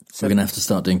 yeah. So we're going to have to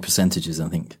start doing percentages, I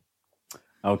think.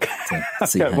 Okay.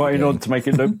 Waiting on to make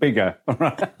it look bigger. All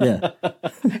right. Yeah.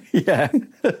 Yeah.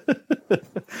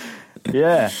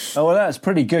 Yeah. Oh, well, that's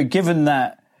pretty good, given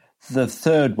that the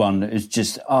third one is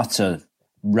just utter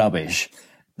rubbish.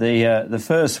 The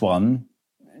first one,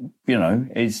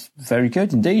 is very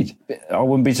good indeed. I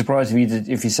wouldn't be surprised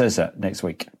if he says that next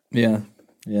week. Yeah.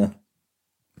 Yeah.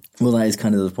 Well, that is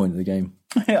kind of the point of the game.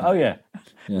 Oh, yeah.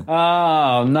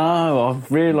 Oh, no, I've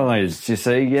realised, you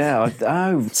see,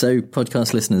 So,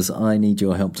 podcast listeners, I need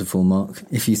your help to full mark.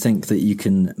 If you think that you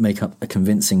can make up a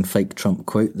convincing fake Trump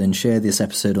quote, then share this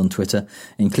episode on Twitter,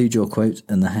 include your quote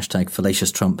and the hashtag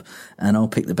 #FallaciousTrump, and I'll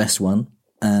pick the best one.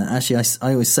 Actually,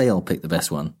 I always say I'll pick the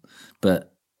best one,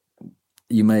 but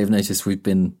you may have noticed we've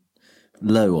been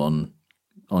low on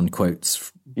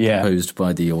quotes proposed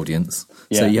by the audience.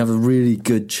 So you have a really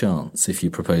good chance, if you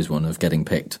propose one, of getting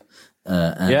picked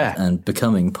and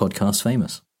becoming podcast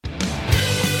famous.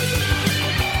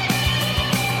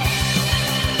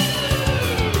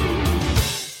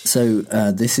 So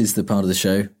this is the part of the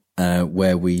show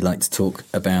where we like to talk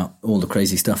about all the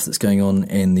crazy stuff that's going on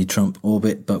in the Trump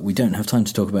orbit, but we don't have time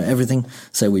to talk about everything,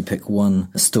 so we pick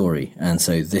one story. And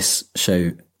so this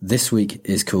show this week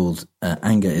is called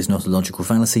Anger is Not a Logical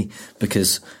Fallacy,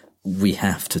 because we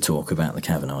have to talk about the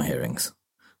Kavanaugh hearings,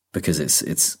 because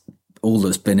it's all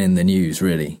that's been in the news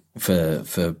really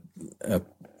for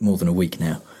more than a week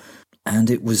now. And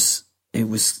it was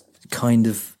kind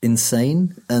of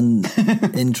insane and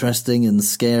interesting and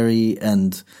scary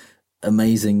and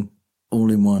amazing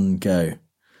all in one go.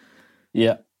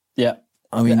 Yeah.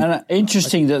 I mean, and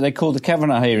interesting that they called the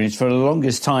Kavanaugh hearings. For the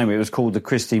longest time, it was called the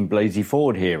Christine Blasey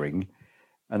Ford hearing,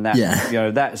 and that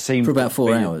that seemed for about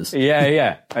 4 hours.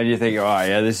 Yeah, and you think, all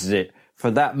right, this is it.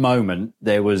 For that moment,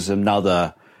 there was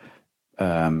another.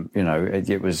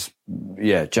 It was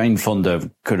Jane Fonda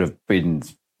could have been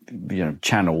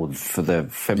channeled for the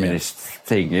feminist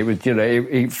thing. It was,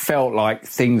 it felt like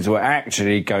things were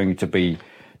actually going to be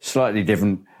slightly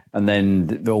different, and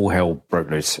then all hell broke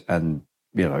loose, and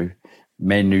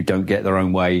men who don't get their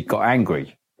own way got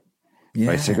angry.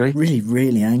 Yeah, basically, really,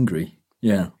 really angry.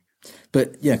 Yeah,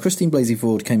 but Christine Blasey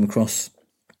Ford came across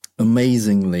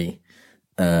amazingly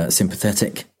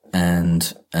sympathetic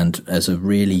and as a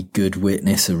really good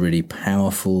witness, a really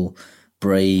powerful,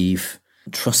 brave,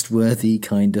 trustworthy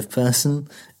kind of person,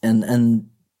 and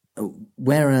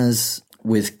whereas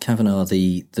with Kavanaugh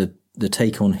the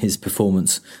take on his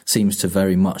performance seems to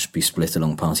very much be split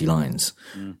along party lines.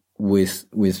 With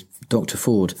Dr.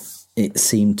 Ford, it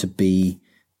seemed to be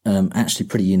actually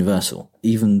pretty universal.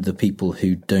 Even the people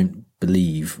who don't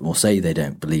believe or say they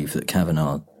don't believe that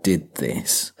Kavanaugh did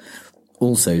this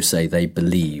also say they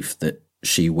believe that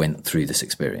she went through this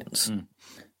experience.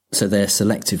 So they're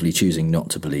selectively choosing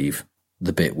not to believe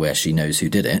the bit where she knows who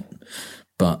did it,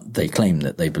 but they claim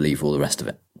that they believe all the rest of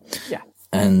it. Yeah.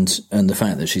 And the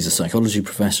fact that she's a psychology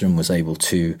professor and was able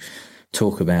to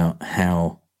talk about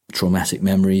how traumatic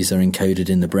memories are encoded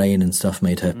in the brain and stuff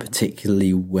made her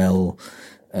particularly well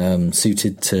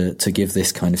suited to give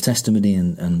this kind of testimony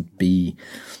and be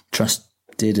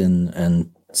trusted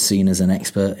and seen as an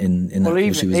expert in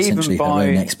that. She was essentially her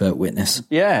own expert witness.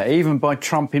 Yeah, even by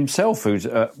Trump himself, who's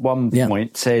at one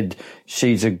point said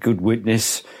she's a good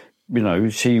witness.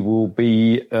 She will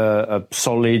be a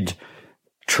solid,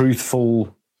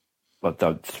 truthful. I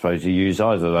don't suppose he used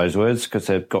either of those words because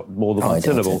they've got more than one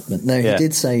syllable. But no, he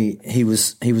did say he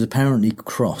was apparently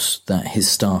cross that his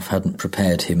staff hadn't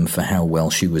prepared him for how well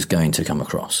she was going to come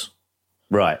across.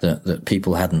 Right. That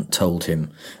people hadn't told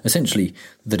him, essentially,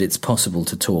 that it's possible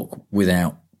to talk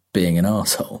without being an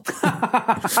arsehole.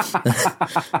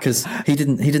 Because he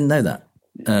didn't know that.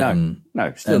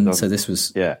 No, still doesn't. So this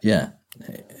was, it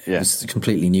was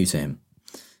completely new to him.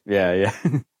 Yeah.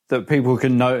 That people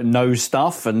can know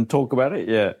stuff and talk about it,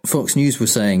 yeah. Fox News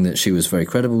was saying that she was very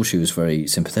credible, she was very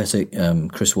sympathetic.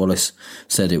 Chris Wallace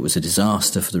said it was a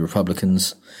disaster for the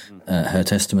Republicans, her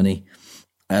testimony.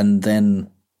 And then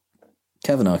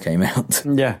Kavanaugh came out.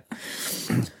 Yeah.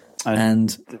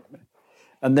 And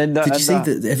then... Did you see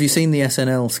have you seen the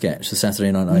SNL sketch, the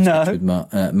Saturday Night Live sketch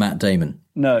with Matt Damon?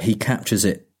 No. He captures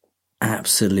it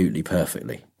absolutely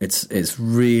perfectly. It's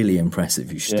really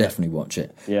impressive. You should definitely watch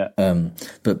it. Yeah.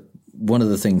 But one of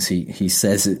the things he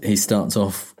says, he starts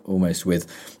off almost with,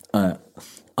 I'm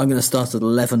going to start at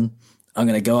 11. I'm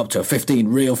going to go up to a 15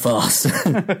 real fast.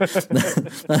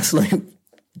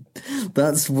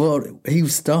 That's what he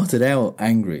started out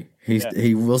angry. He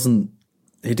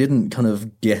didn't kind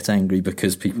of get angry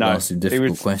because people asked him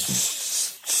difficult questions.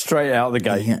 Straight out the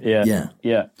gate.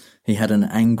 Yeah. He had an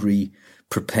angry,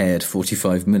 prepared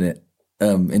 45-minute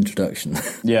introduction.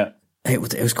 Yeah. It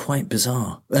was quite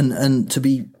bizarre. And to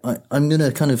be, I'm going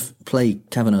to kind of play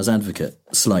Kavanaugh's advocate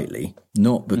slightly,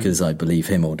 not because I believe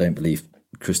him or don't believe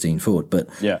Christine Ford, but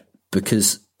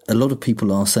because a lot of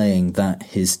people are saying that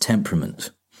his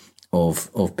temperament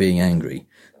of being angry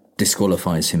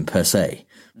disqualifies him per se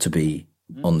to be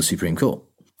on the Supreme Court.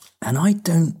 And I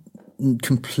don't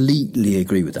completely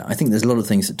agree with that. I think there's a lot of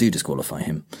things that do disqualify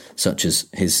him, such as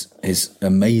his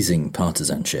amazing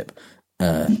partisanship,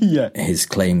 his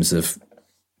claims of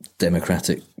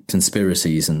democratic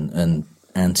conspiracies and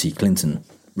anti-Clinton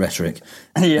rhetoric,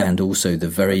 and also the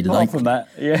very likely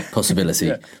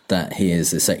possibility that he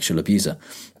is a sexual abuser.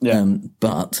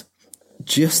 But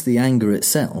just the anger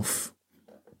itself,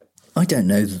 I don't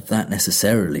know that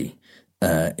necessarily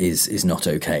is not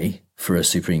okay for a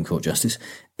Supreme Court justice.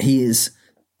 He is,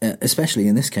 especially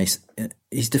in this case,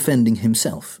 he's defending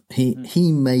himself.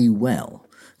 He may well,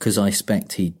 because I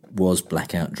suspect he was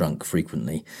blackout drunk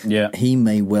frequently, he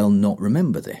may well not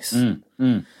remember this.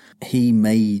 He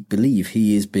may believe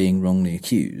he is being wrongly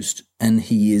accused, and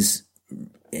he is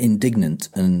indignant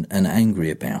and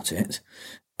angry about it.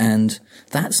 And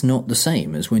that's not the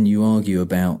same as when you argue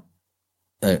about,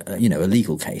 a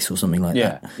legal case or something like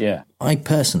that. Yeah. I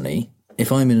personally,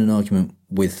 if I'm in an argument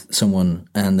with someone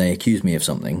and they accuse me of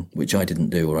something, which I didn't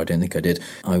do or I don't think I did,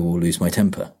 I will lose my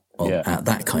temper at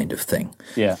that kind of thing.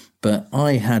 Yeah. But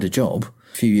I had a job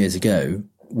a few years ago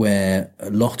where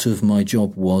a lot of my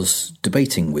job was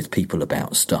debating with people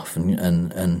about stuff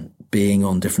and being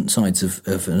on different sides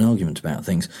of an argument about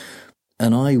things.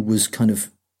 And I was kind of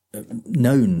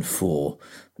known for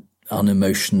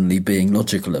unemotionally being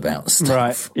logical about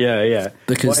stuff. Right, yeah.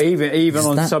 Because even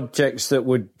on subjects that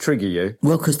would trigger you?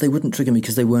 Well, because they wouldn't trigger me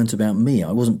because they weren't about me.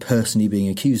 I wasn't personally being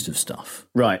accused of stuff.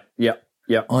 Right, yeah.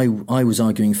 I was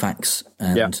arguing facts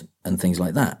and things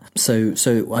like that. So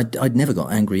I'd never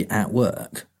got angry at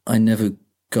work. I never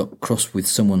got cross with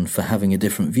someone for having a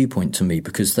different viewpoint to me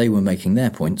because they were making their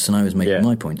points and I was making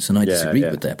my points and I disagreed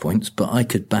with their points, but I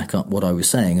could back up what I was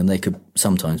saying and they could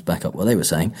sometimes back up what they were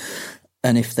saying.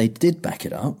 And if they did back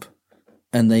it up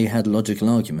and they had a logical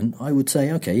argument, I would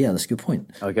say, okay, yeah, that's a good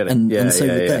point. I get it. And so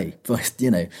would they. But,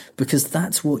 because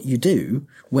that's what you do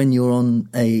when you're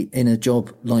in a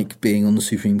job like being on the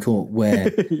Supreme Court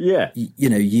where,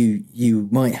 you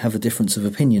might have a difference of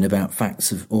opinion about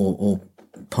facts or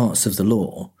parts of the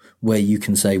law where you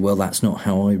can say, well, that's not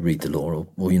how I read the law,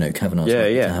 or Kavanaugh's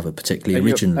to have a particularly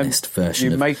originalist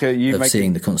version of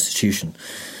seeing the Constitution.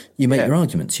 You make your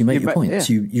arguments, you make your points,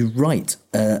 you write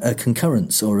a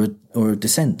concurrence or a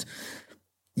dissent.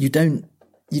 You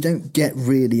don't get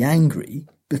really angry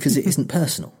because it isn't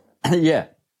personal. Yeah.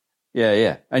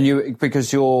 And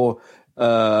because you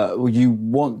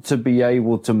want to be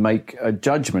able to make a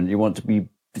judgment. You want to be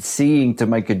to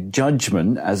make a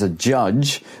judgment as a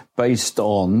judge based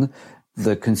on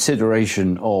the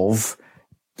consideration of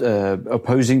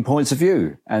opposing points of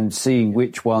view and seeing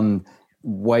which one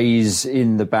weighs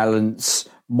in the balance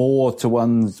more to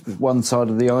one side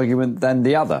of the argument than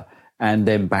the other, and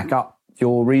then back up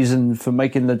your reason for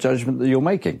making the judgment that you're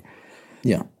making.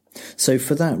 Yeah. So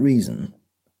for that reason,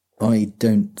 I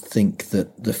don't think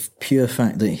that the pure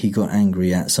fact that he got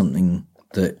angry at something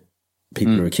that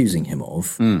people are accusing him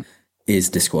of is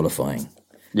disqualifying.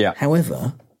 Yeah.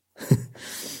 However,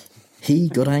 he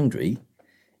got angry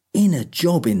in a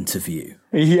job interview.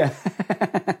 Yeah.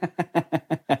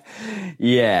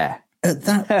 Yeah. At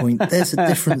that point, there's a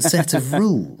different set of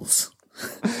rules.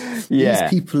 Yeah. These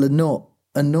people are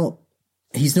not,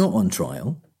 he's not on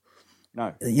trial.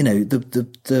 No.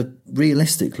 The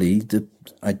realistically,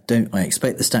 I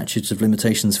expect the statute of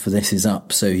limitations for this is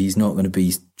up, so he's not going to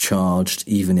be charged,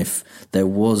 even if there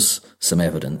was some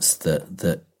evidence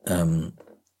that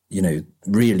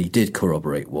really did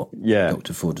corroborate what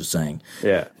Dr. Ford was saying.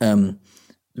 Yeah.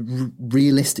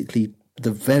 Realistically,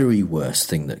 the very worst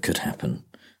thing that could happen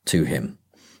to him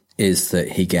is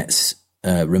that he gets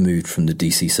removed from the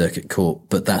DC Circuit Court,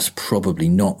 but that's probably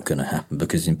not going to happen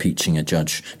because impeaching a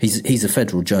judge, he's a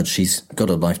federal judge, he's got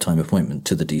a lifetime appointment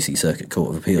to the DC Circuit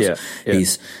Court of Appeals.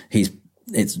 Yeah.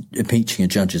 Impeaching a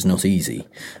judge is not easy,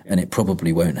 and it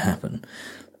probably won't happen.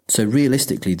 So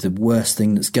realistically, the worst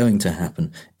thing that's going to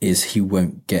happen is he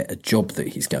won't get a job that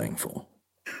he's going for.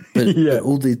 But, but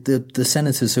all the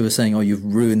senators who are saying, oh, you've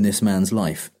ruined this man's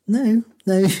life. No,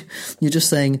 you're just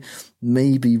saying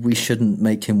maybe we shouldn't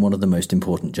make him one of the most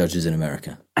important judges in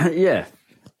America. Yeah,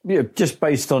 just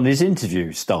based on his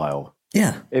interview style.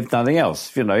 Yeah. If nothing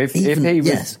else, if he was...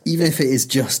 Yes, even if it is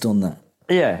just on that.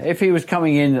 Yeah, if he was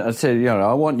coming in and said,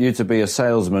 I want you to be a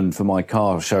salesman for my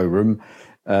car showroom,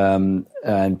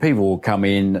 and people will come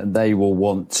in, they will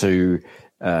want to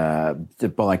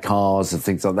buy cars and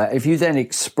things like that. If you then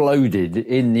exploded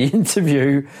in the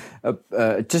interview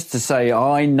just to say,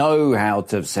 I know how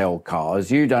to sell cars,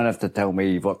 you don't have to tell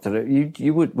me what to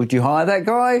do, would you hire that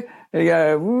guy? And you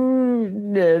go,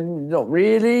 not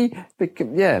really.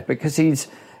 Because he's,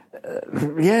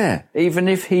 even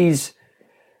if he's,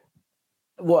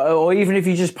 or even if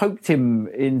you just poked him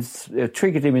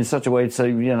triggered him in such a way to say,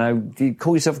 you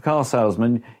call yourself a car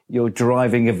salesman, you're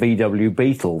driving a VW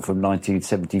Beetle from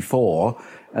 1974,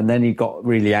 and then he got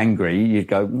really angry, you'd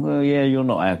go, well, yeah, you're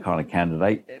not our kind of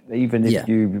candidate, even if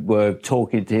you were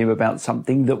talking to him about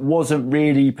something that wasn't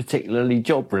really particularly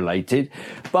job related,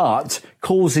 but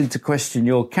calls into question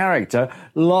your character,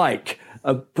 like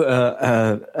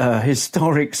a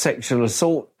historic sexual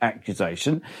assault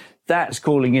accusation. That's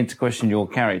calling into question your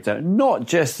character, not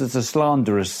just as a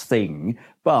slanderous thing,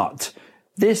 but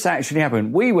this actually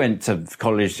happened. We went to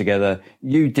college together.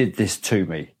 You did this to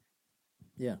me.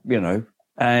 Yeah.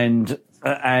 And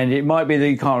it might be that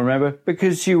you can't remember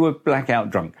because you were blackout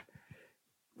drunk,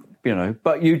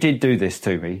 but you did do this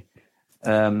to me.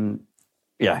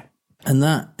 Yeah. And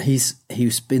that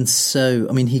he's been so.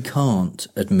 I mean, he can't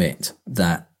admit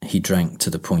that he drank to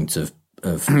the point of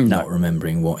not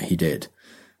remembering what he did,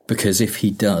 because if he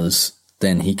does,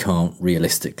 then he can't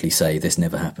realistically say this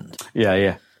never happened.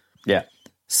 Yeah.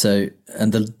 So,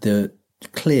 and the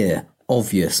clear,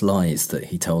 obvious lies that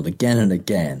he told again and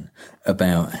again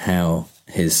about how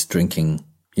his drinking.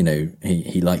 You know,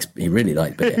 he really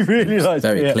liked beer. He really liked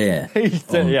very beer.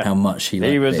 clear on how much he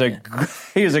liked beer.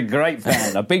 He was a great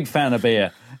fan, a big fan of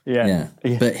beer. Yeah.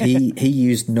 But he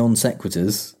used non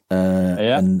sequiturs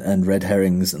and red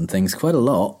herrings and things quite a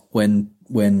lot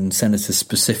when senators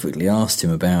specifically asked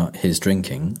him about his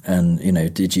drinking. And you know,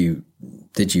 did you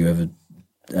ever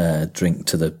drink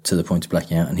to the point of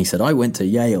blacking out? And he said, I went to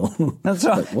Yale. That's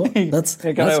right. Like, what? That's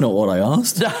not what I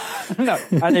asked. No,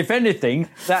 and if anything,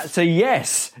 that's a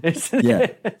yes, isn't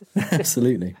it?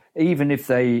 Absolutely. Even if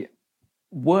they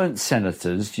weren't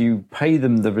senators, you pay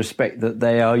them the respect that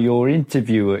they are your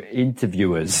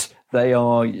interviewers. They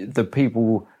are the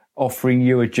people offering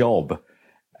you a job.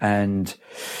 And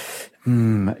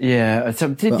so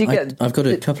did you get... I've got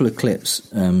a couple of clips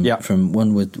from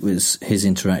one was his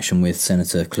interaction with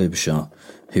Senator Klobuchar,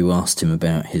 who asked him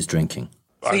about his drinking.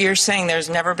 So you're saying there's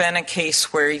never been a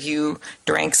case where you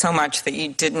drank so much that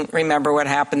you didn't remember what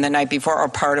happened the night before or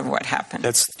part of what happened?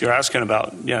 You're asking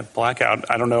about, blackout.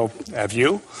 I don't know. Have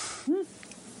you?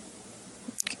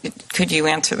 Could you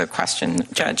answer the question,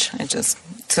 Judge? That's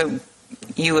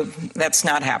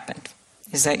not happened.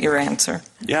 Is that your answer?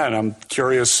 Yeah, and I'm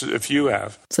curious if you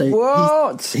have. So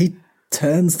what? He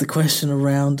turns the question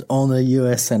around on a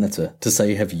US senator to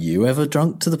say, have you ever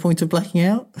drunk to the point of blacking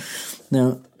out?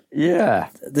 Now... Yeah,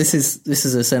 this is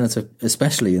a senator,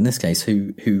 especially in this case,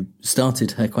 who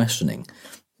started her questioning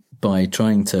by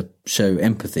trying to show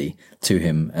empathy to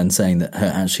him and saying that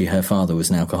her father was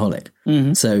an alcoholic.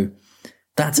 Mm-hmm. So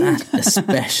that's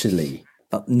especially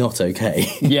not okay.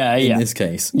 In this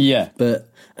case. Yeah,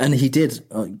 and he did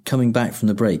coming back from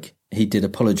the break. He did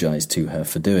apologise to her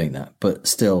for doing that, but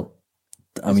still,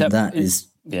 I mean that is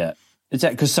Is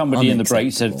that because somebody in the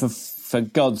break said, for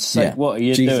God's sake, what are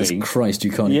you doing? Jesus Christ,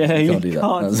 you can't do that. You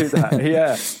can't do that,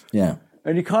 yeah. Yeah.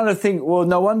 And you kind of think, well,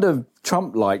 no wonder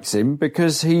Trump likes him,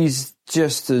 because he's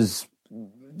just as,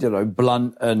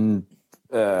 blunt and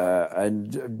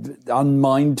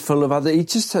unmindful of other. He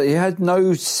had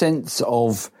no sense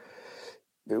of,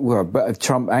 but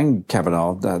Trump and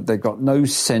Kavanaugh, they got no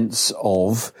sense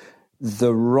of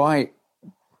the right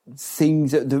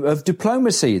things of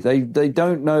diplomacy. They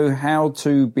don't know how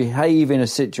to behave in a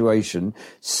situation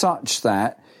such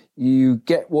that you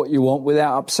get what you want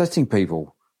without upsetting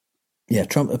people. Yeah,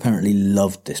 Trump apparently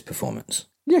loved this performance.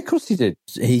 Yeah, of course he did.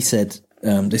 He said,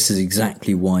 this is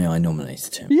exactly why I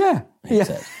nominated him. Yeah. He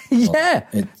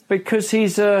said. Because he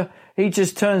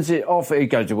just turns it off. He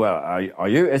goes, well, are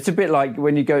you? It's a bit like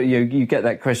when you go, you get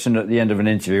that question at the end of an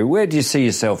interview, where do you see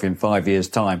yourself in 5 years'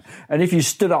 time? And if you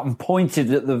stood up and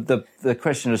pointed at the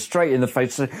questioner straight in the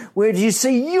face, and said, where do you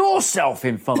see yourself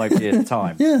in 5 years'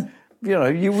 time? Yeah.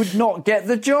 You would not get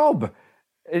the job.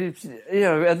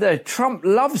 Trump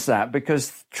loves that,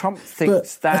 because Trump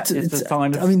thinks that is the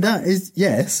kind of... I mean, that is,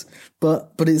 yes,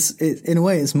 but it's in a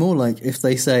way, it's more like if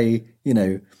they say,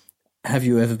 have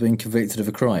you ever been convicted of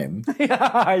a crime?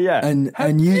 Yeah.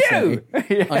 And you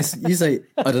say,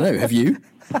 I don't know, have you?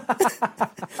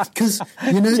 Because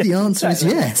the answer is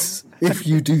yes, if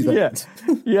you do that.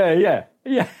 Yeah.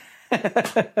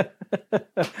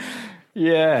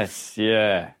 Yes,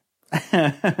 yeah.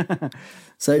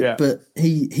 So, but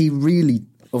he really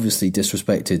obviously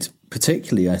disrespected,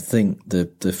 particularly, I think,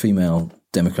 the female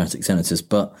Democratic senators,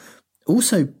 but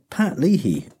also Pat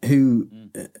Leahy, who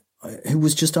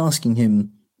was just asking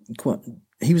him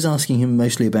he was asking him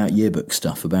mostly about yearbook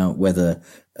stuff, about whether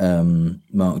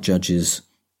Mark Judge's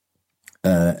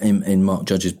in Mark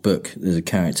Judge's book there's a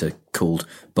character called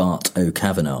Bart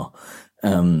O'Kavanaugh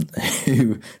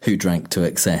who drank to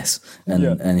excess,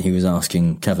 and he was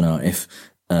asking Kavanaugh if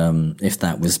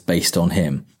that was based on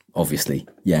him. Obviously,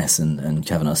 yes, and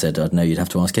Kavanaugh said, "I'd know you'd have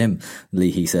to ask him."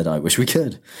 Leahy said, "I wish we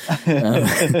could."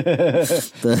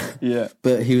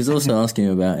 But he was also asking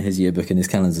him about his yearbook and his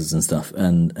calendars and stuff,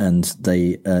 and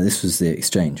they this was the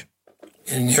exchange.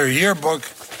 In your yearbook,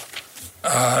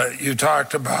 you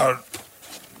talked about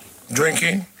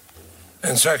drinking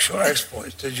and sexual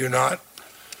exploits. Did you not?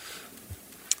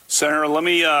 Senator, let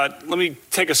me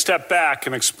take a step back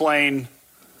and explain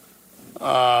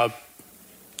high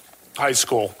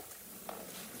school.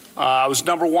 I was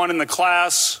number one in the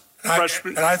class And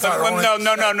I thought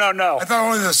no. I thought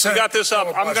only the Senate. You got this up.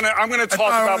 I'm gonna talk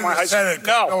about my high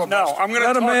school. No. I'm gonna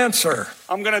let him answer.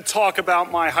 I'm gonna talk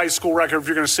about my high school record. If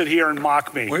you're gonna sit here and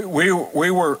mock me, we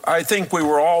were. I think we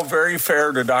were all very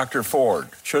fair to Dr. Ford.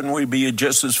 Shouldn't we be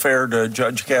just as fair to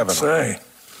Judge Kavanaugh?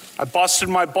 I busted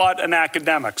my butt in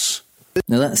academics.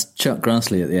 Now that's Chuck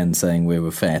Grassley at the end saying we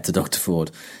were fair to Dr.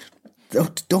 Ford.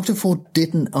 Dr. Ford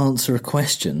didn't answer a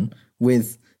question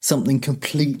with something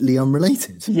completely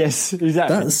unrelated. Yes,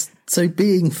 exactly. So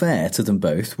being fair to them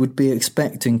both would be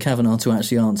expecting Kavanaugh to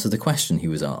actually answer the question he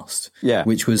was asked. Yeah.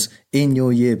 Which was, in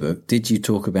your yearbook, did you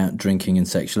talk about drinking and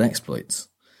sexual exploits?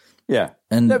 Yeah.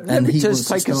 And let me he just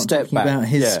wants take to a start step talking back about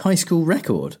his high school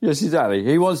record. Yes, exactly.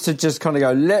 He wants to just kind of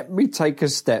go, let me take a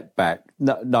step back.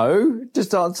 No,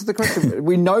 just answer the question.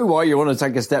 We know why you want to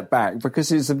take a step back,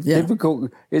 because it's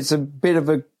it's a bit of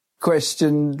a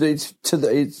question. It's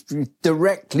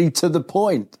directly to the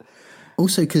point.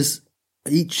 Also, because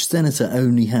each senator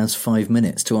only has 5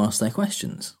 minutes to ask their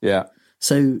questions. Yeah.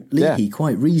 So Leahy,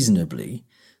 quite reasonably,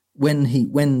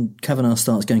 when Kavanaugh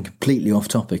starts going completely off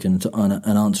topic and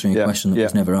answering a question that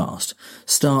was never asked,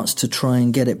 starts to try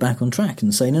and get it back on track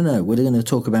and say, no, we're going to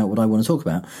talk about what I want to talk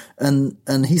about.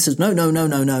 And he says, no.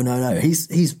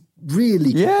 He's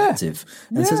really active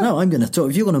and says, no, I'm going to talk.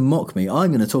 If you're going to mock me,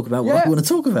 I'm going to talk about what I want to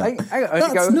talk about.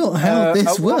 That's not how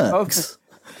this works.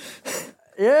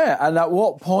 Yeah, and at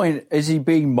what point is he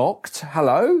being mocked?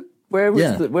 Hello? Where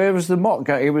was the mock?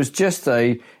 It was just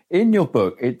in your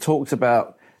book, it talks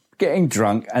about getting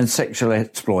drunk and sexual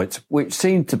exploits, which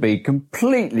seemed to be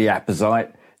completely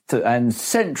apposite and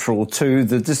central to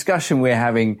the discussion we're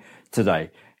having today.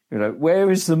 You know,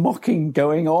 where is the mocking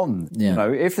going on? Yeah. You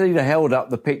know, if they'd held up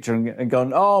the picture and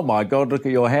gone, oh my God, look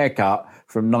at your haircut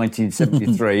from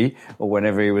 1973 or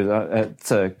whenever he was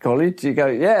at college, you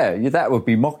go, that would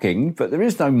be mocking, but there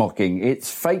is no mocking. It's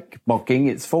fake mocking.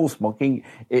 It's false mocking.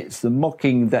 It's the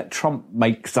mocking that Trump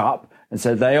makes up and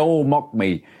said, they all mock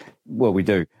me. Well, we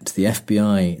do. To the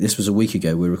FBI, this was a week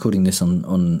ago. We're recording this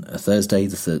on a Thursday,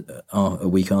 a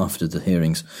week after the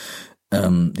hearings. The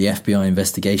FBI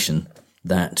investigation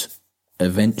that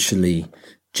eventually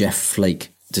Jeff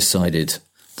Flake decided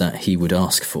that he would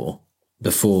ask for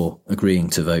before agreeing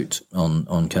to vote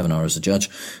on Kavanaugh as a judge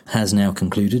has now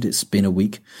concluded. It's been a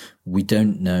week. We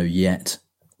don't know yet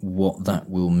what that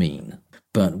will mean.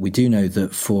 But we do know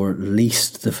that for at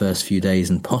least the first few days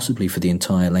and possibly for the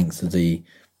entire length of the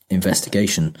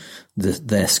investigation,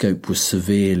 their scope was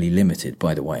severely limited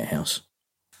by the White House.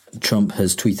 Trump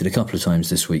has tweeted a couple of times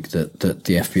this week that the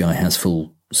FBI has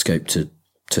full scope to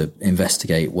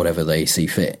investigate whatever they see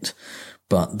fit.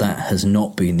 But that has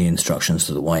not been the instructions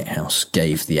that the White House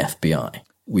gave the FBI.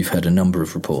 We've heard a number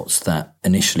of reports that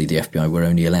initially the FBI were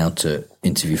only allowed to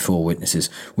interview 4 witnesses,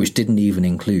 which didn't even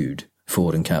include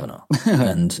Ford and Kavanaugh.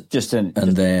 And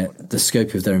the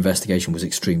scope of their investigation was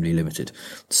extremely limited.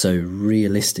 So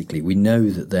realistically, we know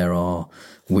that there are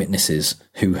witnesses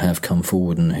who have come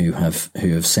forward and who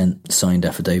have signed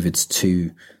affidavits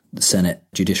to the Senate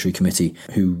Judiciary Committee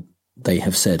who they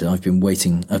have said, I've been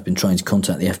trying to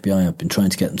contact the FBI, I've been trying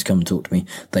to get them to come and talk to me.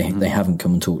 They haven't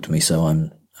come and talked to me, so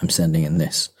I'm sending in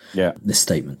this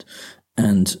statement.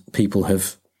 And people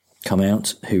have come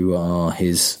out who are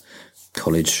his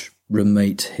college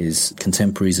roommate, his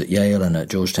contemporaries at Yale and at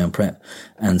Georgetown Prep,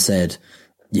 and said,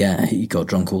 he got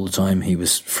drunk all the time. He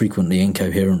was frequently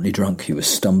incoherently drunk. He was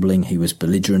stumbling. He was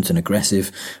belligerent and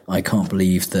aggressive. I can't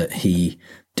believe that he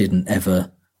didn't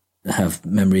ever have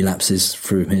memory lapses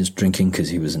through his drinking because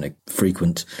he was a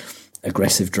frequent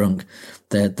aggressive drunk.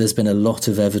 There's been a lot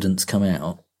of evidence come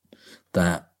out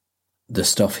that the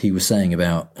stuff he was saying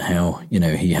about how,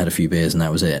 he had a few beers and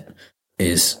that was it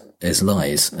is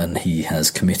lies, and he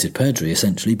has committed perjury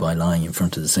essentially by lying in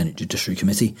front of the Senate Judiciary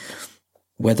Committee.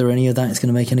 Whether any of that is going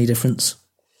to make any difference,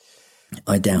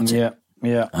 I doubt it.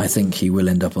 Yeah. I think he will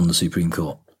end up on the Supreme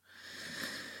Court.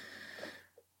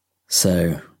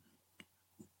 So,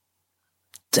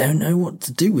 don't know what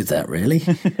to do with that, really.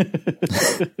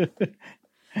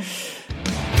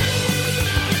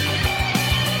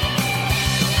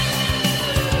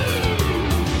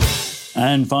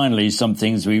 And finally, some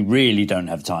things we really don't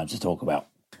have time to talk about.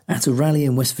 At a rally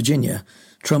in West Virginia,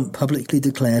 Trump publicly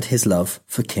declared his love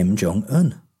for Kim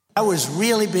Jong-un. I was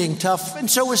really being tough, and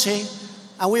so was he.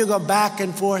 And we would go back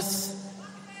and forth,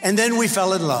 and then we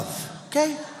fell in love,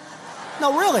 okay?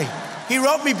 No, really. He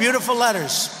wrote me beautiful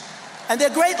letters, and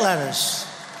they're great letters.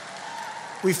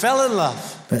 We fell in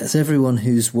love. But as everyone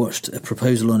who's watched A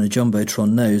Proposal on a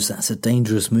Jumbotron knows, that's a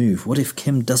dangerous move. What if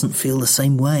Kim doesn't feel the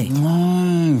same way?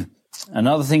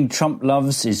 Another thing Trump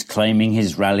loves is claiming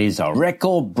his rallies are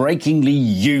record-breakingly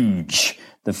huge.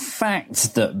 The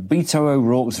fact that Beto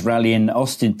O'Rourke's rally in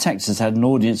Austin, Texas had an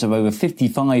audience of over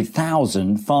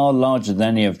 55,000, far larger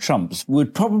than any of Trump's,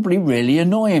 would probably really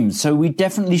annoy him. So we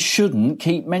definitely shouldn't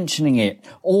keep mentioning it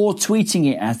or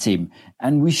tweeting it at him.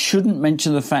 And we shouldn't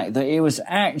mention the fact that it was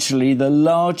actually the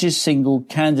largest single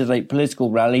candidate political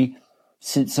rally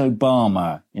since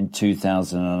Obama in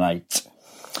 2008.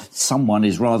 Someone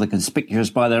is rather conspicuous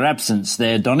by their absence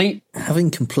there, Donny.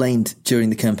 Having complained during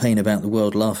the campaign about the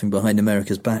world laughing behind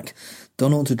America's back,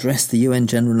 Donald addressed the UN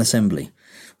General Assembly,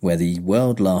 where the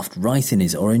world laughed right in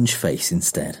his orange face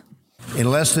instead. In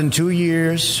less than 2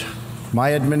 years,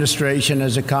 my administration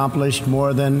has accomplished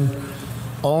more than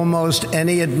almost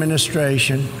any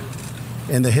administration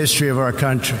in the history of our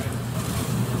country.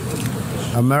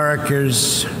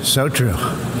 America's so true.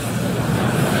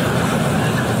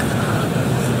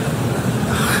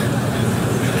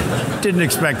 Didn't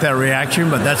expect that reaction,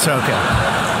 but that's okay.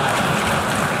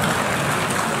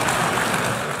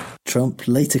 Trump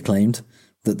later claimed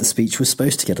that the speech was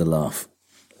supposed to get a laugh,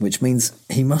 which means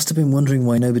he must have been wondering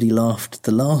why nobody laughed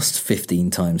the last 15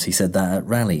 times he said that at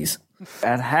rallies.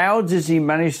 And how does he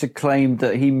manage to claim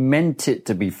that he meant it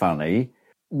to be funny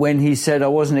when he said, I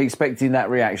wasn't expecting that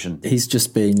reaction? He's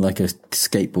just being like a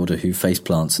skateboarder who face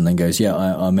plants and then goes, yeah,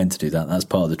 I meant to do that. That's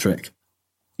part of the trick.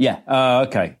 Yeah.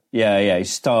 Okay. Yeah. He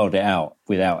styled it out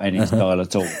without any style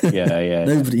at all. Yeah.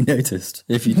 Nobody noticed.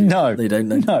 If you do, they don't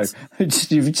notice. No.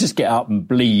 You just get up and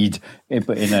bleed,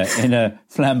 but in a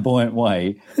flamboyant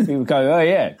way. People go, oh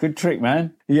yeah, good trick,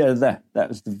 man. Yeah, that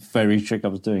was the very trick I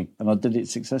was doing, and I did it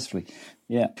successfully.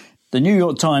 Yeah. The New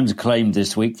York Times claimed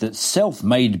this week that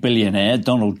self-made billionaire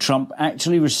Donald Trump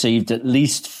actually received at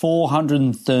least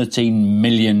 $413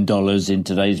 million in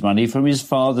today's money from his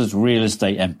father's real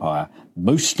estate empire,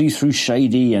 mostly through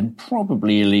shady and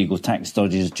probably illegal tax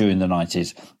dodges during the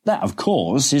 90s. That, of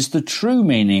course, is the true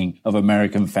meaning of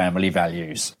American family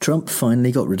values. Trump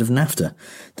finally got rid of NAFTA,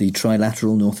 the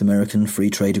trilateral North American free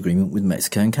trade agreement with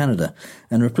Mexico and Canada,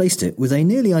 and replaced it with a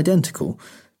nearly identical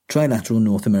trilateral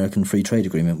North American free trade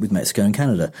agreement with Mexico and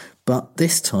Canada. But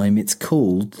this time it's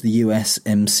called the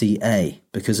USMCA,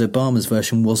 because Obama's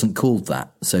version wasn't called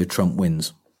that, so Trump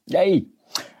wins. Yay!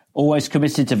 Always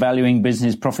committed to valuing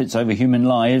business profits over human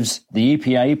lives, the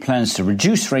EPA plans to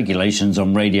reduce regulations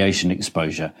on radiation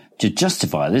exposure. To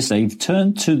justify this, they've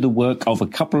turned to the work of a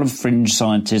couple of fringe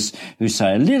scientists who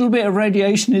say a little bit of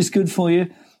radiation is good for you.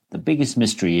 The biggest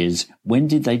mystery is, when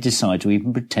did they decide to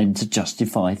even pretend to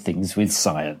justify things with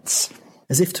science?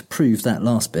 As if to prove that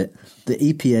last bit, the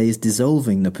EPA is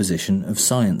dissolving the position of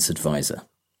science advisor.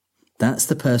 That's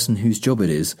the person whose job it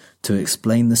is to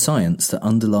explain the science that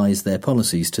underlies their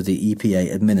policies to the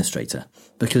EPA administrator,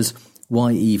 because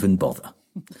why even bother?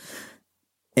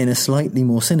 In a slightly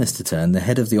more sinister turn, the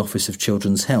head of the Office of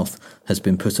Children's Health has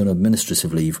been put on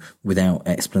administrative leave without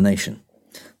explanation.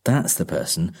 That's the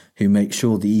person who makes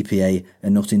sure the EPA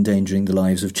are not endangering the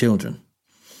lives of children.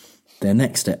 Their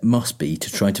next step must be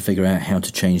to try to figure out how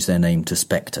to change their name to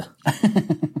Spectre.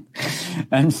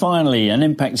 And finally, an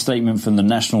impact statement from the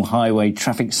National Highway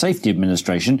Traffic Safety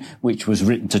Administration, which was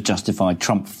written to justify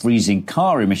Trump freezing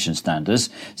car emission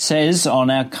standards, says on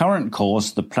our current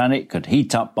course the planet could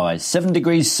heat up by 7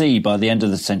 degrees C by the end of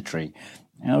the century.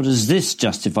 How does this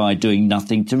justify doing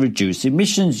nothing to reduce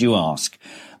emissions, you ask?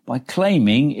 By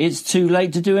claiming it's too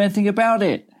late to do anything about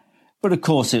it. But of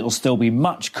course it'll still be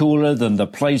much cooler than the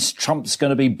place Trump's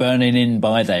going to be burning in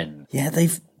by then. Yeah,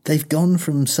 they've gone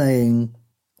from saying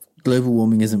global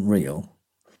warming isn't real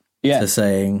to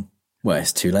saying, well,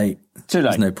 it's too late. Too late.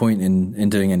 There's no point in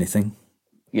doing anything.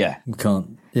 Yeah. We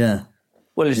can't, yeah.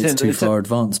 Well, it's too far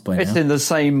advanced by now. It's in the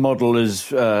same model as,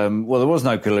 there was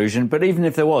no collusion, but even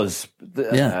if there was,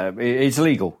 it's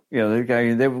illegal. You know,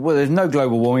 there's no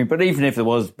global warming, but even if there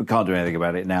was, we can't do anything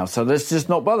about it now. So let's just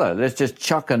not bother. Let's just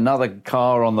chuck another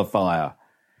car on the fire.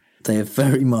 They have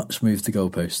very much moved the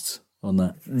goalposts on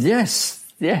that. Yes,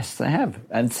 they have.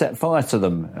 And set fire to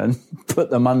them and put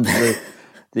them under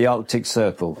the Arctic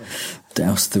Circle.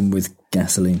 Doused them with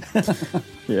gasoline.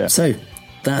 Yeah. So,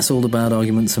 that's all the bad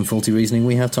arguments and faulty reasoning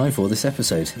we have time for this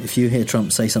episode. If you hear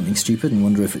Trump say something stupid and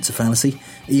wonder if it's a fallacy,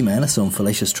 email us on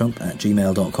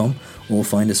fallacioustrump@gmail.com or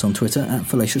find us on Twitter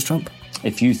 @fallacioustrump.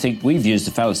 If you think we've used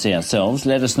a fallacy ourselves,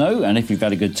 let us know. And if you've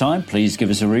had a good time, please give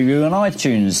us a review on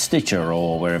iTunes, Stitcher,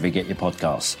 or wherever you get your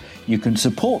podcasts. You can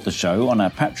support the show on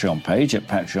our Patreon page at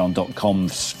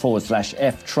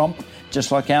patreon.com/FTrump,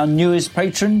 just like our newest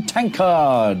patron,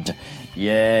 Tankard.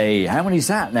 Yay. How many's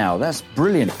that now? That's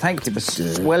brilliant. Thank you for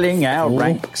swelling our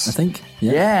ranks. I think.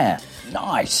 Yeah.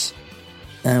 Nice.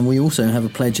 And we also have a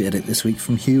pledge edit this week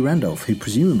from Hugh Randolph, who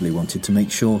presumably wanted to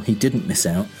make sure he didn't miss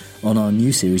out on our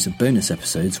new series of bonus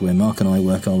episodes where Mark and I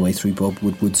work our way through Bob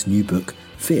Woodward's new book,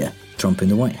 Fear, Trump in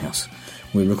the White House.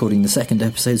 We're recording the second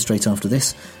episode straight after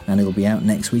this, and it'll be out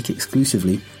next week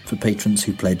exclusively for patrons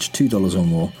who pledge $2 or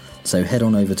more, so head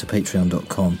on over to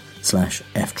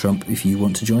patreon.com/ftrump if you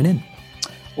want to join in.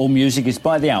 All music is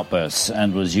by The Outbursts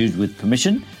and was used with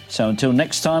permission, so until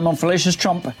next time on Fallacious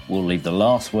Trump, we'll leave the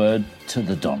last word to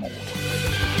the Donald.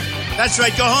 That's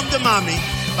right, go home to mommy.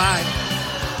 Bye.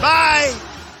 Bye!